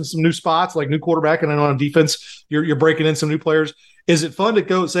players and some new spots, like new quarterback, and I know on defense you're breaking in some new players. Is it fun to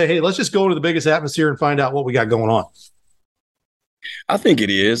go say, hey, let's just go to the biggest atmosphere and find out what we got going on? I think it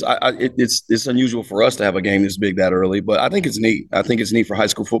is. It's unusual for us to have a game this big that early, but I think it's neat. I think it's neat for high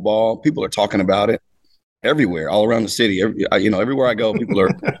school football. People are talking about it. everywhere, all around the city. Everywhere I go, people are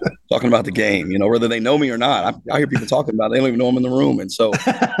talking about the game, whether they know me or not. I hear people talking about it. They don't even know I'm in the room. And so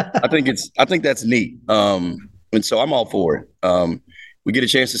I think that's neat. And so I'm all for it. We get a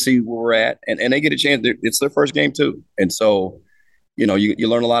chance to see where we're at, and they get a chance. It's their first game too. And so, you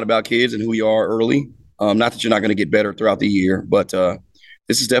learn a lot about kids and who you are early. Not that you're not going to get better throughout the year, but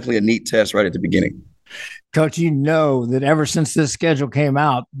this is definitely a neat test right at the beginning. Coach, that ever since this schedule came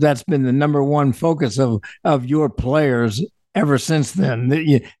out, that's been the number one focus of your players ever since then.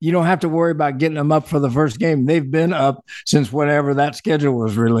 You don't have to worry about getting them up for the first game. They've been up since whenever that schedule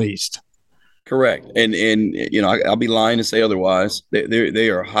was released. Correct. And I'll be lying to say otherwise. They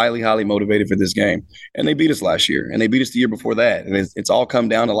are highly, highly motivated for this game. And they beat us last year, and they beat us the year before that. And it's all come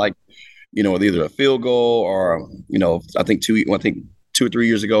down to either a field goal or, I think 2 or 3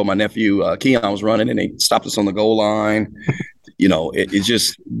 years ago, my nephew Keon was running and they stopped us on the goal line. It's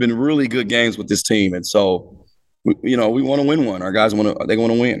just been really good games with this team. And so, we want to win one. Our guys want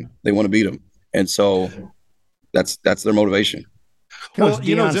to win. They want to beat them. And so that's their motivation. Well,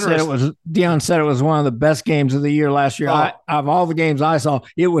 Deion said it was one of the best games of the year last year. Of all the games I saw,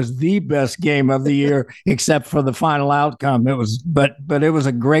 it was the best game of the year, except for the final outcome. But it was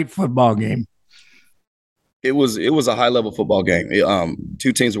a great football game. It was a high level football game.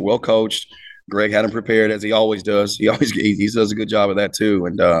 Two teams were well coached. Greg had them prepared as he always does. He does a good job of that too.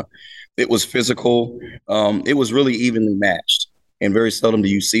 And it was physical. It was really evenly matched. And very seldom do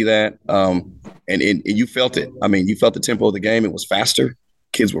you see that. And you felt it. I mean, you felt the tempo of the game. It was faster.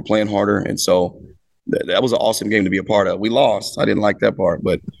 Kids were playing harder. And so that was an awesome game to be a part of. We lost. I didn't like that part.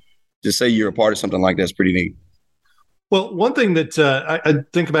 But just say you're a part of something like that's pretty neat. Well, one thing that I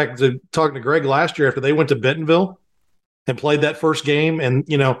think back to talking to Greg last year after they went to Bentonville and played that first game. And,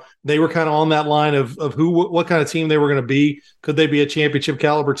 they were kind of on that line of what kind of team they were going to be. Could they be a championship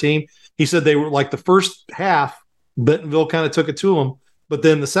caliber team? He said they were like the first half, Bentonville kind of took it to them, but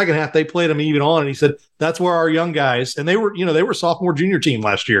then the second half they played them even on. And he said that's where our young guys, and they were sophomore junior team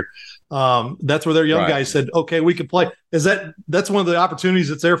last year. That's where their young guys said, okay, we can play. That's one of the opportunities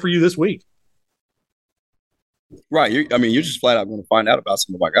that's there for you this week. Right. You're just flat out going to find out about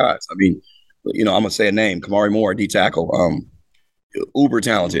some of my guys. I'm going to say a name, Kamari Moore, D tackle, uber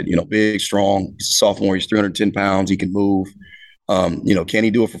talented, big, strong. He's a sophomore. He's 310 pounds. He can move. Can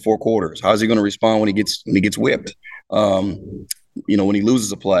he do it for 4 quarters? How's he going to respond when he gets whipped? When he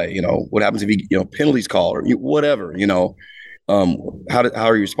loses a play, what happens if he, penalties called or whatever, how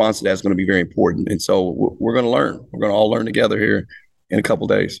your response to that is going to be very important. And so we're going to learn. We're going to all learn together here in a couple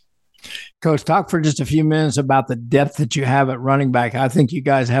of days. Coach, talk for just a few minutes about the depth that you have at running back. I think you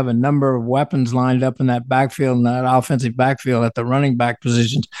guys have a number of weapons lined up in that backfield and that offensive backfield at the running back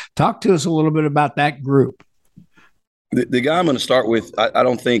positions. Talk to us a little bit about that group. The guy I'm going to start with, I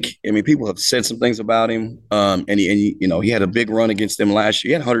don't think. People have said some things about him, and he had a big run against them last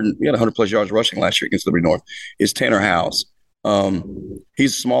year. He had 100 plus yards rushing last year against Liberty North. Is Tanner Howes.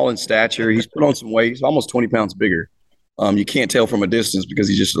 He's small in stature. He's put on some weight. He's almost 20 pounds bigger. You can't tell from a distance because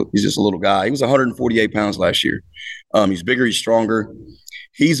he's just a little guy. He was 148 pounds last year. He's bigger. He's stronger.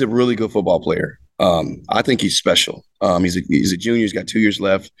 He's a really good football player. I think he's special. He's a junior. He's got 2 years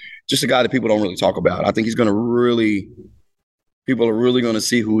left. Just a guy that people don't really talk about. I think he's going to people are really going to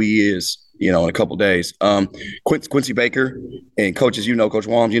see who he is, in a couple of days. Quincy Baker and coaches, Coach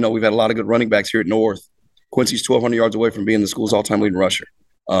Walms, we've had a lot of good running backs here at North. Quincy's 1,200 yards away from being the school's all-time leading rusher.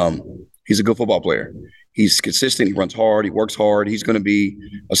 He's a good football player. He's consistent. He runs hard. He works hard. He's going to be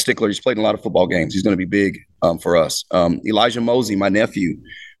a stickler. He's played in a lot of football games. He's going to be big for us. Elijah Mosey, my nephew,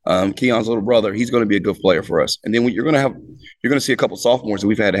 Keon's little brother, he's going to be a good player for us. And then you're going to see a couple of sophomores that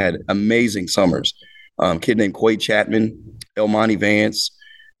we've had amazing summers. Kid named Quade Chapman, Elmonte Vance.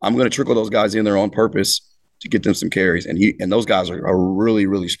 I'm going to trickle those guys in there on purpose to get them some carries. And those guys are really,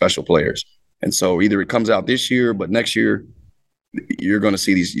 really special players. And so either it comes out this year, but next year you're going to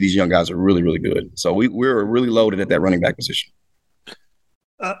see these young guys are really, really good. So we're really loaded at that running back position.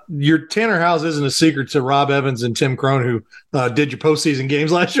 Your Tanner Howes isn't a secret to Rob Evans and Tim Crone, who did your postseason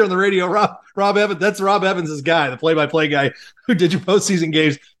games last year on the radio. Rob Evans, that's Rob Evans' guy, the play-by-play guy who did your postseason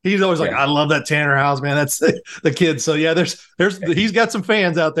games. He's always like, I love that Tanner Howes, man. That's the kid. So yeah, he's got some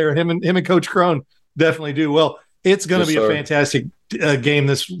fans out there. Him and Coach Crone definitely do. Well, it's going to be a fantastic game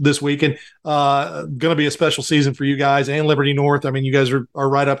this week, and going to be a special season for you guys and Liberty North. You guys are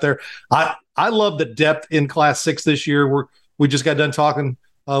right up there. I love the depth in Class 6 this year. We just got done talking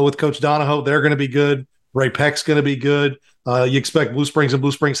with Coach Donahoe. They're going to be good. Ray Peck's going to be good. You expect Blue Springs and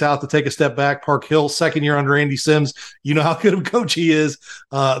Blue Springs South to take a step back. Park Hill, second year under Andy Sims. You know how good of a coach he is.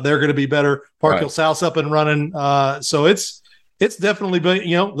 They're going to be better. Park Hill South's up and running. So it's it's definitely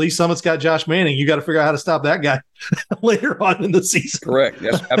been, Lee Summit's got Josh Manning. You got to figure out how to stop that guy later on in the season. Correct.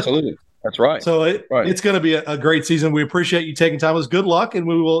 Yes, absolutely. That's right. So it's going to be a great season. We appreciate you taking time with us. Good luck, and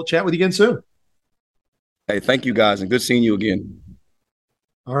we will chat with you again soon. Hey, thank you guys, and good seeing you again.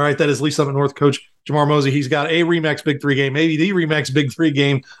 All right, that is Lee Summit North coach Jamar Mosey. He's got a RE/MAX Big 3 game, maybe the RE/MAX Big 3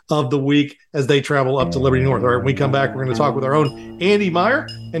 game of the week as they travel up to Liberty North. All right, when we come back, we're going to talk with our own Andy Meyer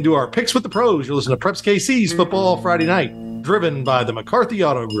and do our picks with the pros. You'll listen to Preps KC's Football Friday Night, driven by the McCarthy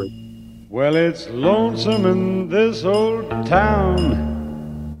Auto Group. Well, it's lonesome in this old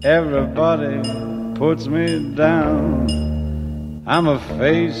town. Everybody puts me down. I'm a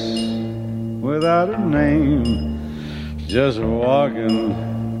face without a name, just walking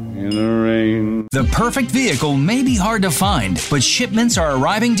in the rain. The perfect vehicle may be hard to find, but shipments are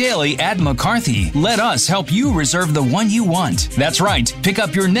arriving daily at McCarthy. Let us help you reserve the one you want. That's right. Pick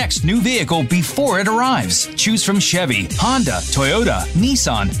up your next new vehicle before it arrives. Choose from Chevy, Honda, Toyota,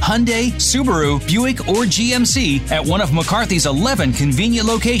 Nissan, Hyundai, Subaru, Buick, or GMC at one of McCarthy's 11 convenient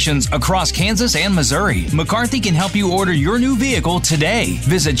locations across Kansas and Missouri. McCarthy can help you order your new vehicle today.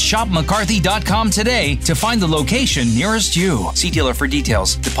 Visit shopmccarthy.com today to find the location nearest you. See dealer for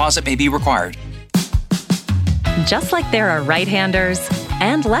details. Deposit may be required. Just like there are right-handers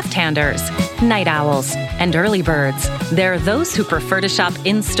and left-handers, night owls and early birds, there are those who prefer to shop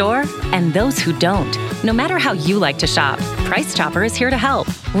in-store and those who don't. No matter how you like to shop, Price Chopper is here to help.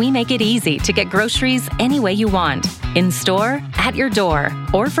 We make it easy to get groceries any way you want. In-store, at your door,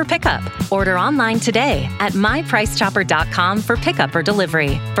 or for pickup. Order online today at mypricechopper.com for pickup or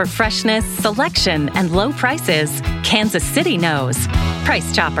delivery. For freshness, selection, and low prices, Kansas City knows.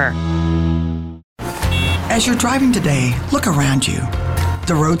 Price Chopper. As you're driving today, look around you.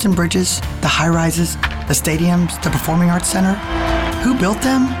 The roads and bridges, the high-rises, the stadiums, the Performing Arts Center. Who built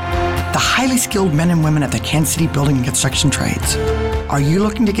them? The highly skilled men and women at the Kansas City Building and Construction Trades. Are you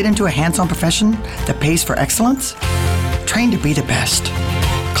looking to get into a hands-on profession that pays for excellence? Train to be the best.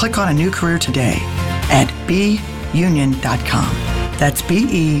 Click on a new career today at beunion.com. That's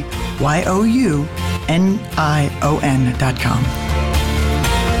BEYOUNION.com.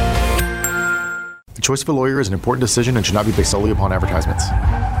 The choice of a lawyer is an important decision and should not be based solely upon advertisements.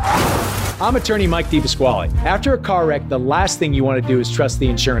 I'm attorney Mike DePasquale. After a car wreck, the last thing you want to do is trust the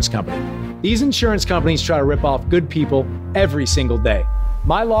insurance company. These insurance companies try to rip off good people every single day.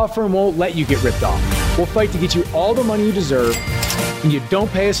 My law firm won't let you get ripped off. We'll fight to get you all the money you deserve, and you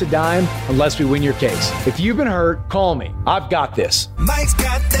don't pay us a dime unless we win your case. If you've been hurt, call me. I've got this. Mike's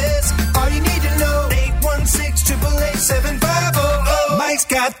got this. All you need to know. 816-888-7500. Mike's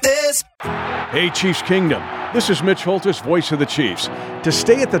got this. Hey, Chiefs Kingdom. This is Mitch Holthus, voice of the Chiefs. To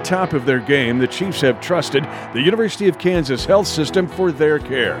stay at the top of their game, the Chiefs have trusted the University of Kansas Health System for their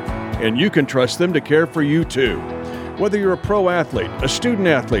care. And you can trust them to care for you, too. Whether you're a pro athlete, a student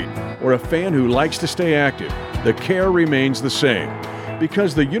athlete, or a fan who likes to stay active, the care remains the same.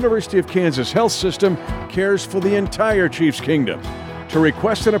 Because the University of Kansas Health System cares for the entire Chiefs Kingdom. To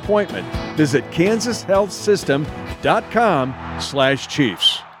request an appointment, visit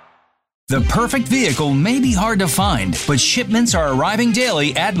kansashealthsystem.com/Chiefs. The perfect vehicle may be hard to find, but shipments are arriving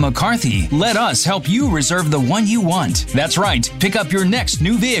daily at McCarthy. Let us help you reserve the one you want. That's right. Pick up your next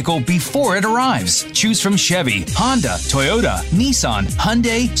new vehicle before it arrives. Choose from Chevy, Honda, Toyota, Nissan,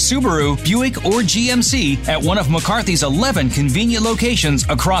 Hyundai, Subaru, Buick, or GMC at one of McCarthy's 11 convenient locations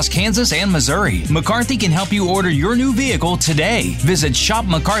across Kansas and Missouri. McCarthy can help you order your new vehicle today. Visit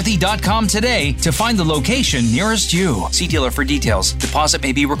shopmccarthy.com today to find the location nearest you. See dealer for details. Deposit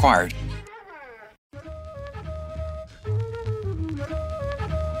may be required.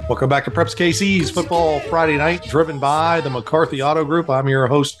 Welcome back to Preps KC's Football Friday Night, driven by the McCarthy Auto Group. I'm your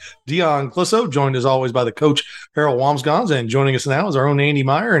host, Dion Clisso, joined as always by the coach, Harold Wamsgans, and joining us now is our own Andy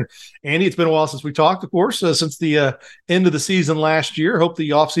Meyer. And Andy, it's been a while since we talked, of course, since the end of the season last year. Hope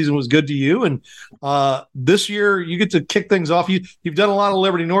the offseason was good to you. And this year, you get to kick things off. You've done a lot of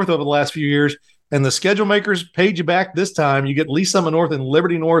Liberty North over the last few years, and the schedule makers paid you back this time. You get Lee Summit North and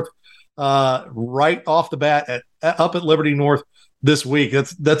Liberty North right off the bat up at Liberty North this week.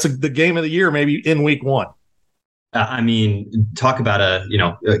 That's the game of the year, maybe in week one. I mean, talk about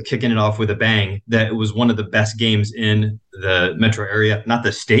kicking it off with a bang. That was one of the best games in the metro area, not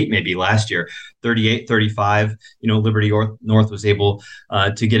the state, maybe last year, 38-35. Liberty North was able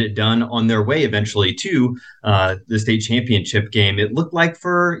to get it done on their way eventually to the state championship game. It looked like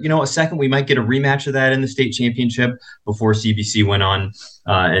for, a second we might get a rematch of that in the state championship before CBC went on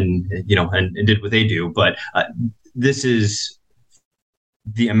and did what they do. But this is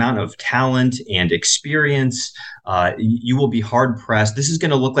the amount of talent and experience, you will be hard pressed. This is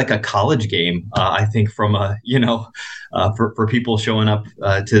going to look like a college game, I think, from for people showing up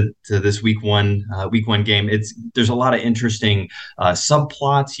to this week one game. There's a lot of interesting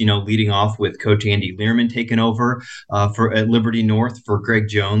subplots, leading off with Coach Andy Learman taking over at Liberty North for Greg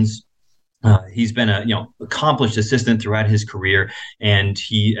Jones. He's been a accomplished assistant throughout his career, and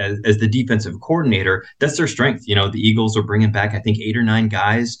he as the defensive coordinator, that's their strength. The Eagles are bringing back, I think, 8 or 9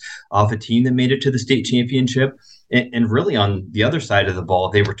 guys off a team that made it to the state championship. And really on the other side of the ball,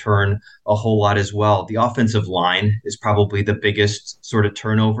 they return a whole lot as well. The offensive line is probably the biggest sort of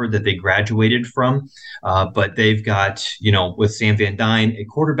turnover that they graduated from. But they've got, with Sam Van Dyne, a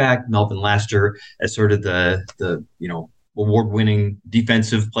quarterback, Melvin Laster as sort of the award-winning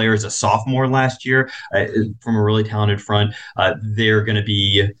defensive player as a sophomore last year from a really talented front. They're going to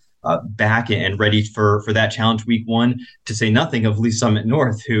be back and ready for that challenge week one, to say nothing of Lee Summit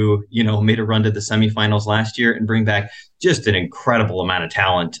North, who, made a run to the semifinals last year and bring back just an incredible amount of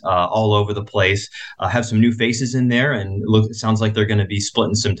talent all over the place. Have some new faces in there, and it sounds like they're going to be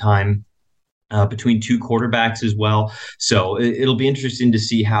splitting some time between 2 quarterbacks as well. So it'll be interesting to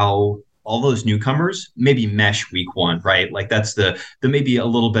see how all those newcomers maybe mesh week one, right? Like that's the maybe a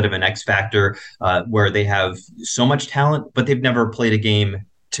little bit of an X factor where they have so much talent, but they've never played a game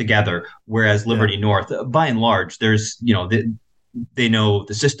together. Whereas Liberty North, by and large, there's, they know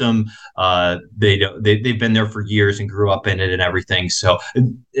the system. They've been there for years and grew up in it and everything. So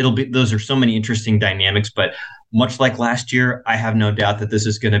those are so many interesting dynamics, but much like last year, I have no doubt that this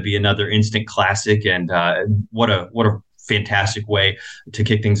is going to be another instant classic, and what a fantastic way to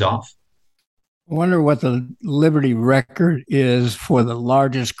kick things off. I wonder what the Liberty record is for the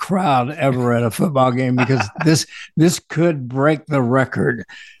largest crowd ever at a football game, because this could break the record.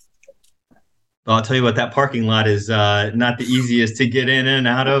 Well, I'll tell you what, that parking lot is not the easiest to get in and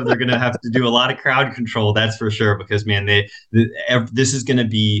out of. They're going to have to do a lot of crowd control, that's for sure, because, man, this is going to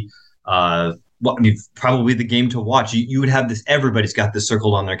be probably the game to watch. You would have this, everybody's got this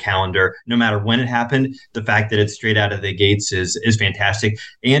circled on their calendar, no matter when it happened. The fact that it's straight out of the gates is fantastic.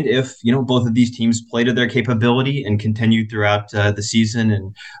 And if, both of these teams play to their capability and continue throughout the season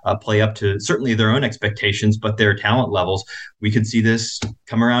and play up to certainly their own expectations, but their talent levels, we could see this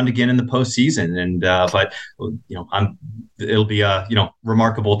come around again in the postseason. And, it'll be,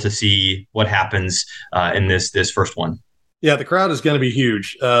 remarkable to see what happens in this first one. Yeah, the crowd is going to be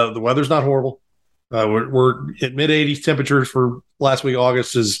huge. The weather's not horrible. We're at mid-80s temperatures for last week.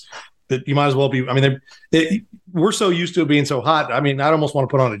 August is that you might as well be. I mean, we're so used to it being so hot. I mean, I'd almost want to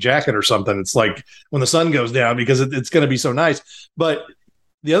put on a jacket or something. It's like when the sun goes down, because it's going to be so nice. But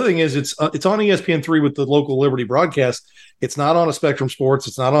the other thing is it's on ESPN3 with the local Liberty broadcast. It's not on a Spectrum Sports.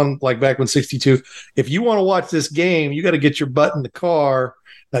 It's not on like back when 62. If you want to watch this game, you got to get your butt in the car.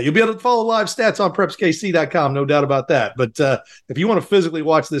 Now, you'll be able to follow live stats on prepskc.com, no doubt about that. But if you want to physically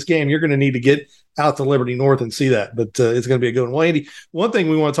watch this game, you're going to need to get out to Liberty North and see that. But it's going to be a good one. Well, Andy, one thing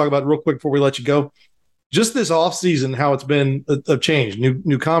we want to talk about real quick before we let you go, just this offseason, how it's been a change,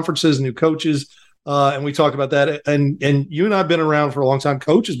 new conferences, new coaches, and we talked about that. And you and I have been around for a long time.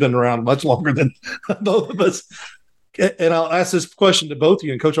 Coach has been around much longer than both of us. And I'll ask this question to both of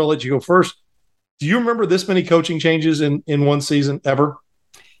you. And, Coach, I'll let you go first. Do you remember this many coaching changes in one season ever?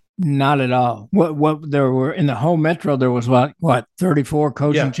 Not at all. What there were in the whole Metro, there was what 34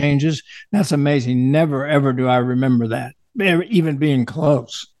 coaching changes. That's amazing. Never ever do I remember that, even being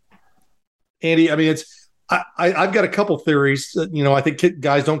close. Andy, I mean, I've got a couple theories. I think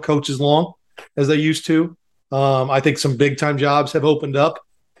guys don't coach as long as they used to. I think some big time jobs have opened up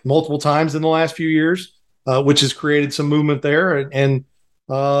multiple times in the last few years, which has created some movement there. And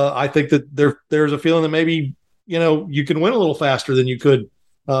I think that there's a feeling that maybe you can win a little faster than you could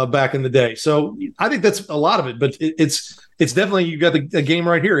back in the day. So I think that's a lot of it, but it's definitely, you got a game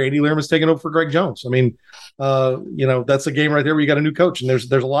right here. Andy Learman's taking over for Greg Jones. I mean, that's a game right there where you got a new coach, and there's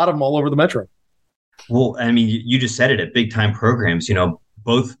a lot of them all over the Metro. Well, I mean, you just said it, at big time programs,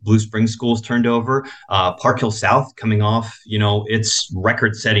 both Blue Spring schools turned over. Park Hill South, coming off, its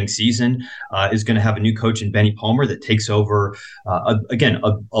record-setting season, is going to have a new coach in Benny Palmer that takes over, again,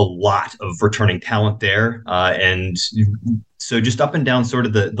 a lot of returning talent there. And so just up and down sort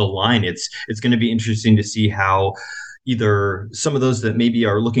of the line, it's going to be interesting to see how either some of those that maybe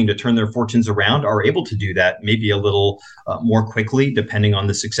are looking to turn their fortunes around are able to do that maybe a little more quickly, depending on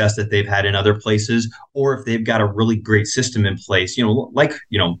the success that they've had in other places, or if they've got a really great system in place, like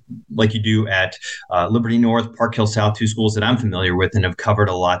you do at Liberty North, Park Hill South, 2 schools that I'm familiar with and have covered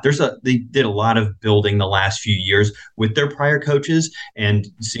a lot. They did a lot of building the last few years with their prior coaches, and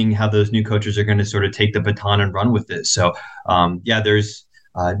seeing how those new coaches are going to sort of take the baton and run with it. So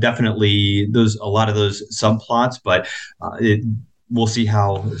definitely a lot of those subplots, but we'll see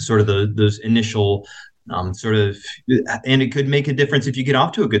how sort of those initial and it could make a difference if you get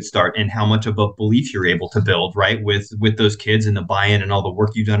off to a good start and how much of a belief you're able to build, right, with those kids and the buy-in and all the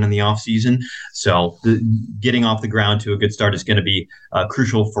work you've done in the off season. So getting off the ground to a good start is going to be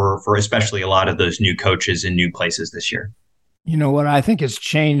crucial for especially a lot of those new coaches in new places this year. You know, what I think has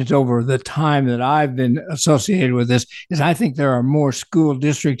changed over the time that I've been associated with this is I think there are more school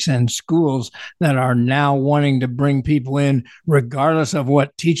districts and schools that are now wanting to bring people in, regardless of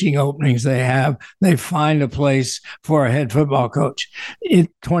what teaching openings they have. They find a place for a head football coach.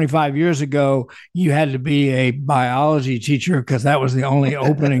 25 years ago, you had to be a biology teacher because that was the only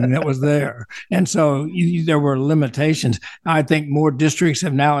opening that was there. And so there were limitations. I think more districts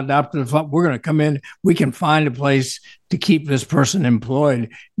have now adopted, we're going to come in, we can find a place to keep this person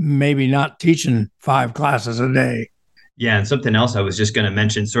employed, maybe not teaching 5 classes a day. Yeah, and something else I was just going to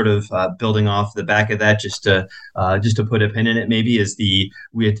mention, sort of building off the back of that, just to put a pin in it, maybe is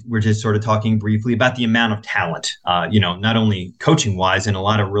we're just sort of talking briefly about the amount of talent, not only coaching wise, and a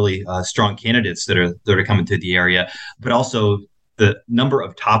lot of really strong candidates that are coming through the area, but also the number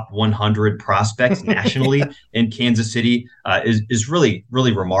of top 100 prospects nationally in Kansas City is really,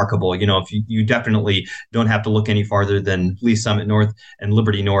 really remarkable. If you definitely don't have to look any farther than Lee Summit North and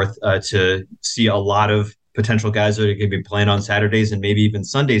Liberty North to see a lot of potential guys that are going to be playing on Saturdays and maybe even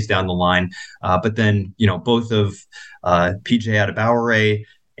Sundays down the line. But then, both of PJ out of Bowery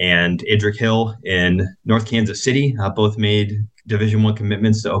and Adric Hill in North Kansas City, both made Division I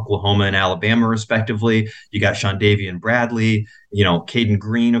commitments to Oklahoma and Alabama, respectively. You got Sean Davian Bradley, Caden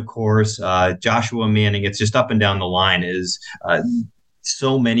Green, of course, Joshua Manning. It's just up and down the line is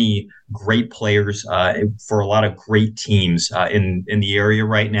so many great players for a lot of great teams in the area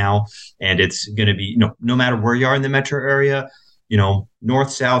right now. And it's going to be, no matter where you are in the metro area,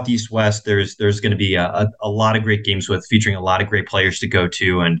 north, south, east, west, there's going to be a lot of great games featuring a lot of great players to go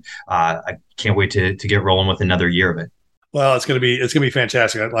to. And I can't wait to get rolling with another year of it. Well, it's going to be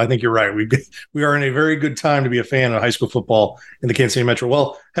fantastic. I think you're right. We are in a very good time to be a fan of high school football in the Kansas City Metro.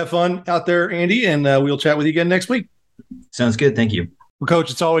 Well, have fun out there, Andy, and we'll chat with you again next week. Sounds good. Thank you. Well, Coach,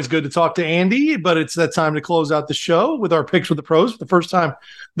 it's always good to talk to Andy, but it's that time to close out the show with our picks with the pros. For the first time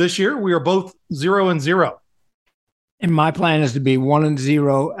this year, we are both 0-0. And my plan is to be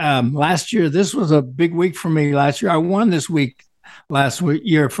 1-0. Last year, this was a big week for me. Last year, I won this week.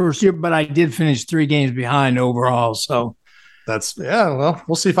 First year, but I did finish 3 games behind overall. So. Well,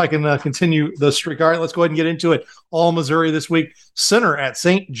 we'll see if I can continue the streak. All right, let's go ahead and get into it. All Missouri this week. Center at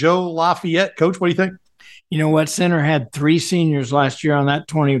St. Joe Lafayette. Coach, what do you think? You know what? Center had 3 seniors last year on that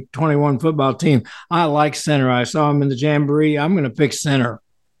 2021 football team. I like Center. I saw him in the Jamboree. I'm going to pick Center.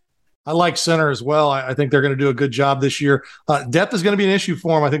 I like Center as well. I think they're going to do a good job this year. Depth is going to be an issue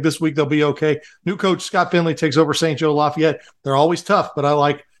for them. I think this week they'll be okay. New coach Scott Finley takes over St. Joe Lafayette. They're always tough, but I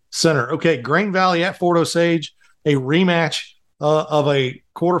like Center. Okay, Grain Valley at Fort Osage, a rematch of a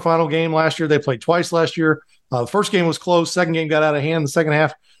quarterfinal game last year. They played twice last year. The first game was close. Second game got out of hand. The second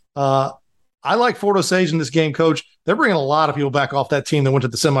half, I like Fort Osage in this game, Coach. They're bringing a lot of people back off that team that went to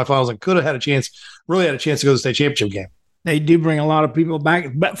the semifinals and could have had a chance to go to the state championship game. They do bring a lot of people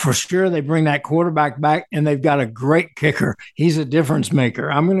back, but for sure they bring that quarterback back, and they've got a great kicker. He's a difference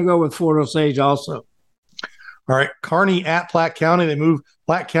maker. I'm going to go with Fort Osage also. All right, Kearney at Platte County. They moved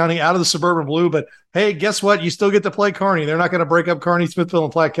Platte County out of the Suburban Blue, but hey, guess what? You still get to play Kearney. They're not going to break up Kearney, Smithville,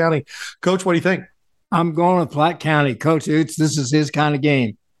 and Platte County. Coach, what do you think? I'm going with Platte County. Coach, this is his kind of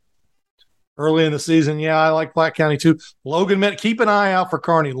game. Early in the season, yeah, I like Platte County too. Logan Minnick, keep an eye out for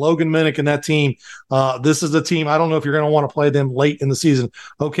Kearney. Logan Minnick and that team. This is the team. I don't know if you're going to want to play them late in the season.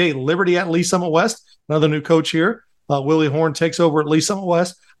 Okay, Liberty at Lee Summit West. Another new coach here. Willie Horn takes over at Lee Summit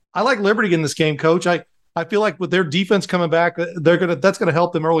West. I like Liberty in this game, Coach. I feel like with their defense coming back, that's going to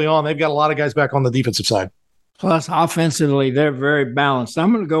help them early on. They've got a lot of guys back on the defensive side. Plus, offensively, they're very balanced.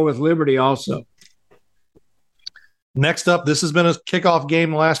 I'm going to go with Liberty also. Next up, this has been a kickoff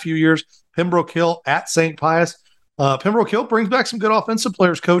game the last few years. Pembroke Hill at St. Pius. Pembroke Hill brings back some good offensive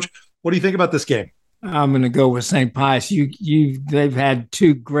players, Coach. What do you think about this game? I'm going to go with St. Pius. They've had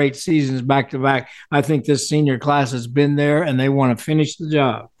 2 great seasons back to back. I think this senior class has been there, and they want to finish the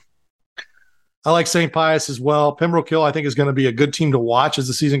job. I like St. Pius as well. Pembroke Hill, I think, is going to be a good team to watch as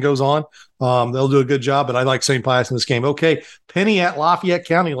the season goes on. They'll do a good job, but I like St. Pius in this game. Okay, Penny at Lafayette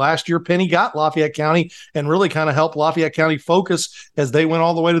County. Last year, Penny got Lafayette County and really kind of helped Lafayette County focus as they went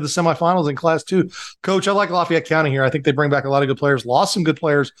all the way to the semifinals in Class 2. Coach, I like Lafayette County here. I think they bring back a lot of good players. Lost some good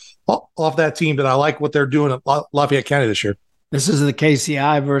players off that team, but I like what they're doing at Lafayette County this year. This is the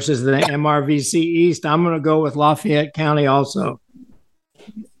KCI versus the MRVC East. I'm going to go with Lafayette County also.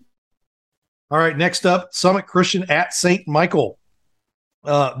 All right, next up, Summit Christian at St. Michael.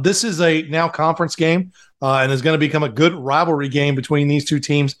 This is a now conference game and is going to become a good rivalry game between these two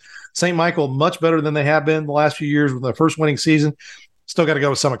teams. St. Michael, much better than they have been the last few years with their first winning season. Still got to go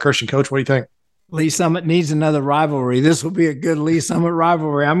with Summit Christian. Coach, what do you think? Lee Summit needs another rivalry. This will be a good Lee Summit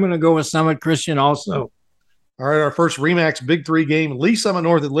rivalry. I'm going to go with Summit Christian also. All right, our first RE/MAX Big 3 game, Lee Summit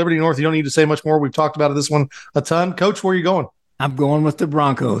North at Liberty North. You don't need to say much more. We've talked about this one a ton. Coach, where are you going? I'm going with the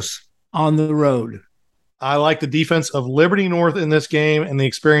Broncos on the road. I like the defense of Liberty North in this game and the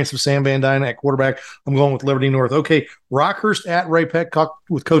experience of Sam Van Dyne at quarterback. I'm going with Liberty North. Okay, Rockhurst at Ray Peck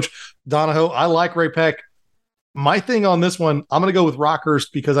with Coach Donahoe. I like Ray Peck. My thing on this one, I'm going to go with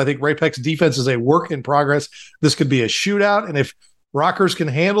Rockhurst because I think Ray Peck's defense is a work in progress. This could be a shootout, and if Rockhurst can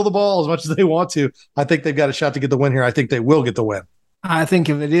handle the ball as much as they want to, I think they've got a shot to get the win here. I think they will get the win. I think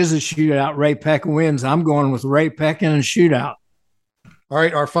if it is a shootout, Ray Peck wins. I'm going with Ray Peck in a shootout. All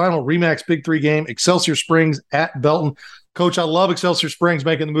right, our final RE/MAX Big 3 game, Excelsior Springs at Belton. Coach, I love Excelsior Springs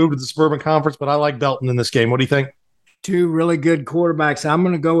making the move to the Suburban Conference, but I like Belton in this game. What do you think? Two really good quarterbacks. I'm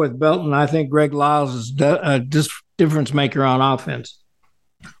going to go with Belton. I think Greg Lyles is a difference maker on offense.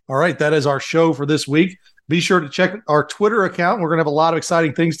 All right, that is our show for this week. Be sure to check our Twitter account. We're going to have a lot of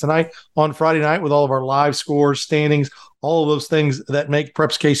exciting things tonight on Friday night with all of our live scores, standings, all of those things that make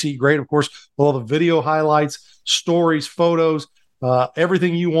Preps KC great. Of course, all the video highlights, stories, photos,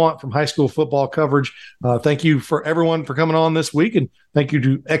 everything you want from high school football coverage. Thank you for everyone for coming on this week, and thank you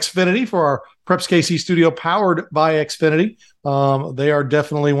to Xfinity for our Preps KC studio powered by Xfinity. They are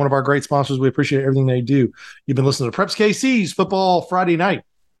definitely one of our great sponsors. We appreciate everything they do. You've been listening to Preps KC's Football Friday Night,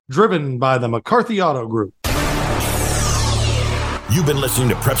 driven by the McCarthy Auto Group. You've been listening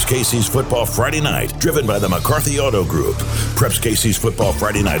to Preps KC's Football Friday Night, driven by the McCarthy Auto Group. Preps KC's Football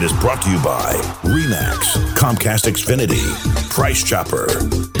Friday Night is brought to you by RE/MAX, Comcast Xfinity, Price Chopper,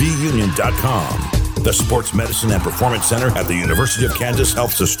 BUnion.com, the Sports Medicine and Performance Center at the University of Kansas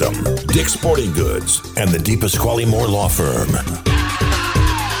Health System, Dick's Sporting Goods, and the De Pasquale Moore Law Firm.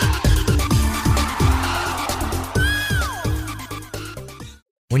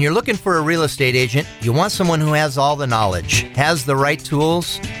 When you're looking for a real estate agent, you want someone who has all the knowledge, has the right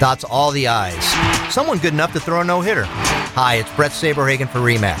tools, dots all the I's. Someone good enough to throw a no-hitter. Hi, it's Brett Saberhagen for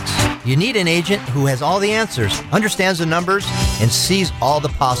RE/MAX. You need an agent who has all the answers, understands the numbers, and sees all the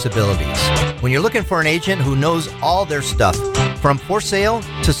possibilities. When you're looking for an agent who knows all their stuff, from for sale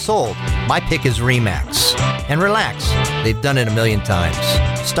to sold, my pick is RE/MAX. And relax, they've done it a million times.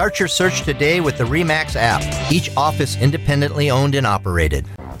 Start your search today with the RE/MAX app, each office independently owned and operated.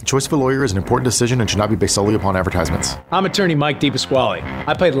 The choice of a lawyer is an important decision and should not be based solely upon advertisements. I'm attorney Mike DePasquale.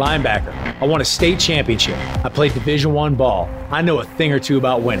 I played linebacker. I won a state championship. I played Division I ball. I know a thing or two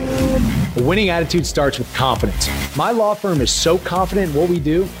about winning. A winning attitude starts with confidence. My law firm is so confident in what we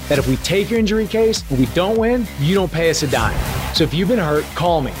do that if we take your injury case and we don't win, you don't pay us a dime. So if you've been hurt,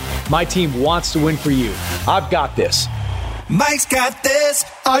 call me. My team wants to win for you. I've got this. Mike's got this.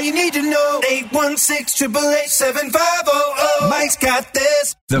 All you need to know. 816-888-7500. Mike's got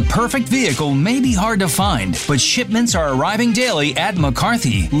this. The perfect vehicle may be hard to find, but shipments are arriving daily at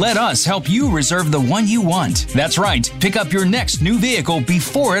McCarthy. Let us help you reserve the one you want. That's right. Pick up your next new vehicle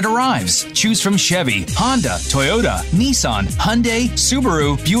before it arrives. Choose from Chevy, Honda, Toyota, Nissan, Hyundai,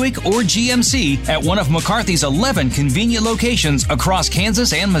 Subaru, Buick, or GMC at one of McCarthy's 11 convenient locations across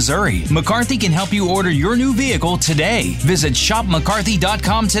Kansas and Missouri. McCarthy can help you order your new vehicle today. Visit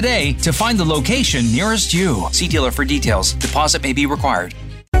shopmccarthy.com today to find the location nearest you. See dealer for details. Deposit may be required.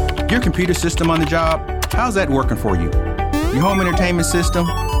 Your computer system on the job, how's that working for you? Your home entertainment system,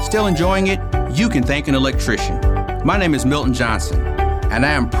 still enjoying it? You can thank an electrician. My name is Milton Johnson, and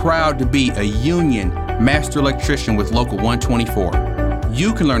I am proud to be a union master electrician with Local 124.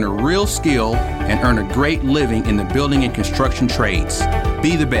 You can learn a real skill and earn a great living in the building and construction trades.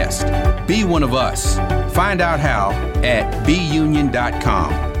 Be the best. Be one of us. Find out how at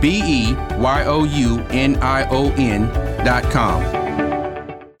beunion.com. BEYOUNION.com.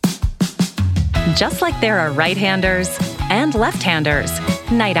 Just like there are right-handers and left-handers,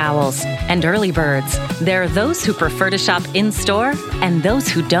 night owls and early birds, there are those who prefer to shop in-store and those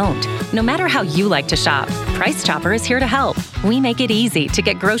who don't. No matter how you like to shop, Price Chopper is here to help. We make it easy to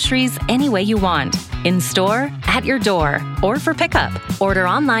get groceries any way you want. In-store, at your door, or for pickup. Order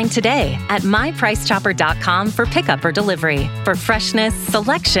online today at mypricechopper.com for pickup or delivery. For freshness,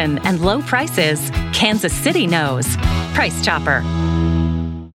 selection, and low prices, Kansas City knows. Price Chopper.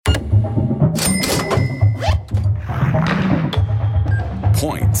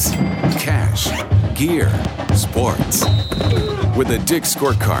 Points, cash, gear, sports. With a Dick's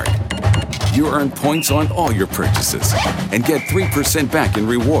scorecard, You earn points on all your purchases and get 3% back in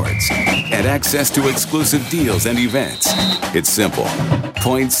rewards and access to exclusive deals and events. It's simple.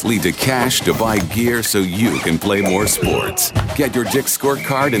 Points lead to cash to buy gear so you can play more sports. Get your Dick's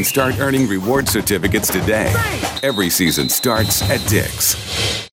scorecard and start earning reward certificates today. Every season starts at Dick's.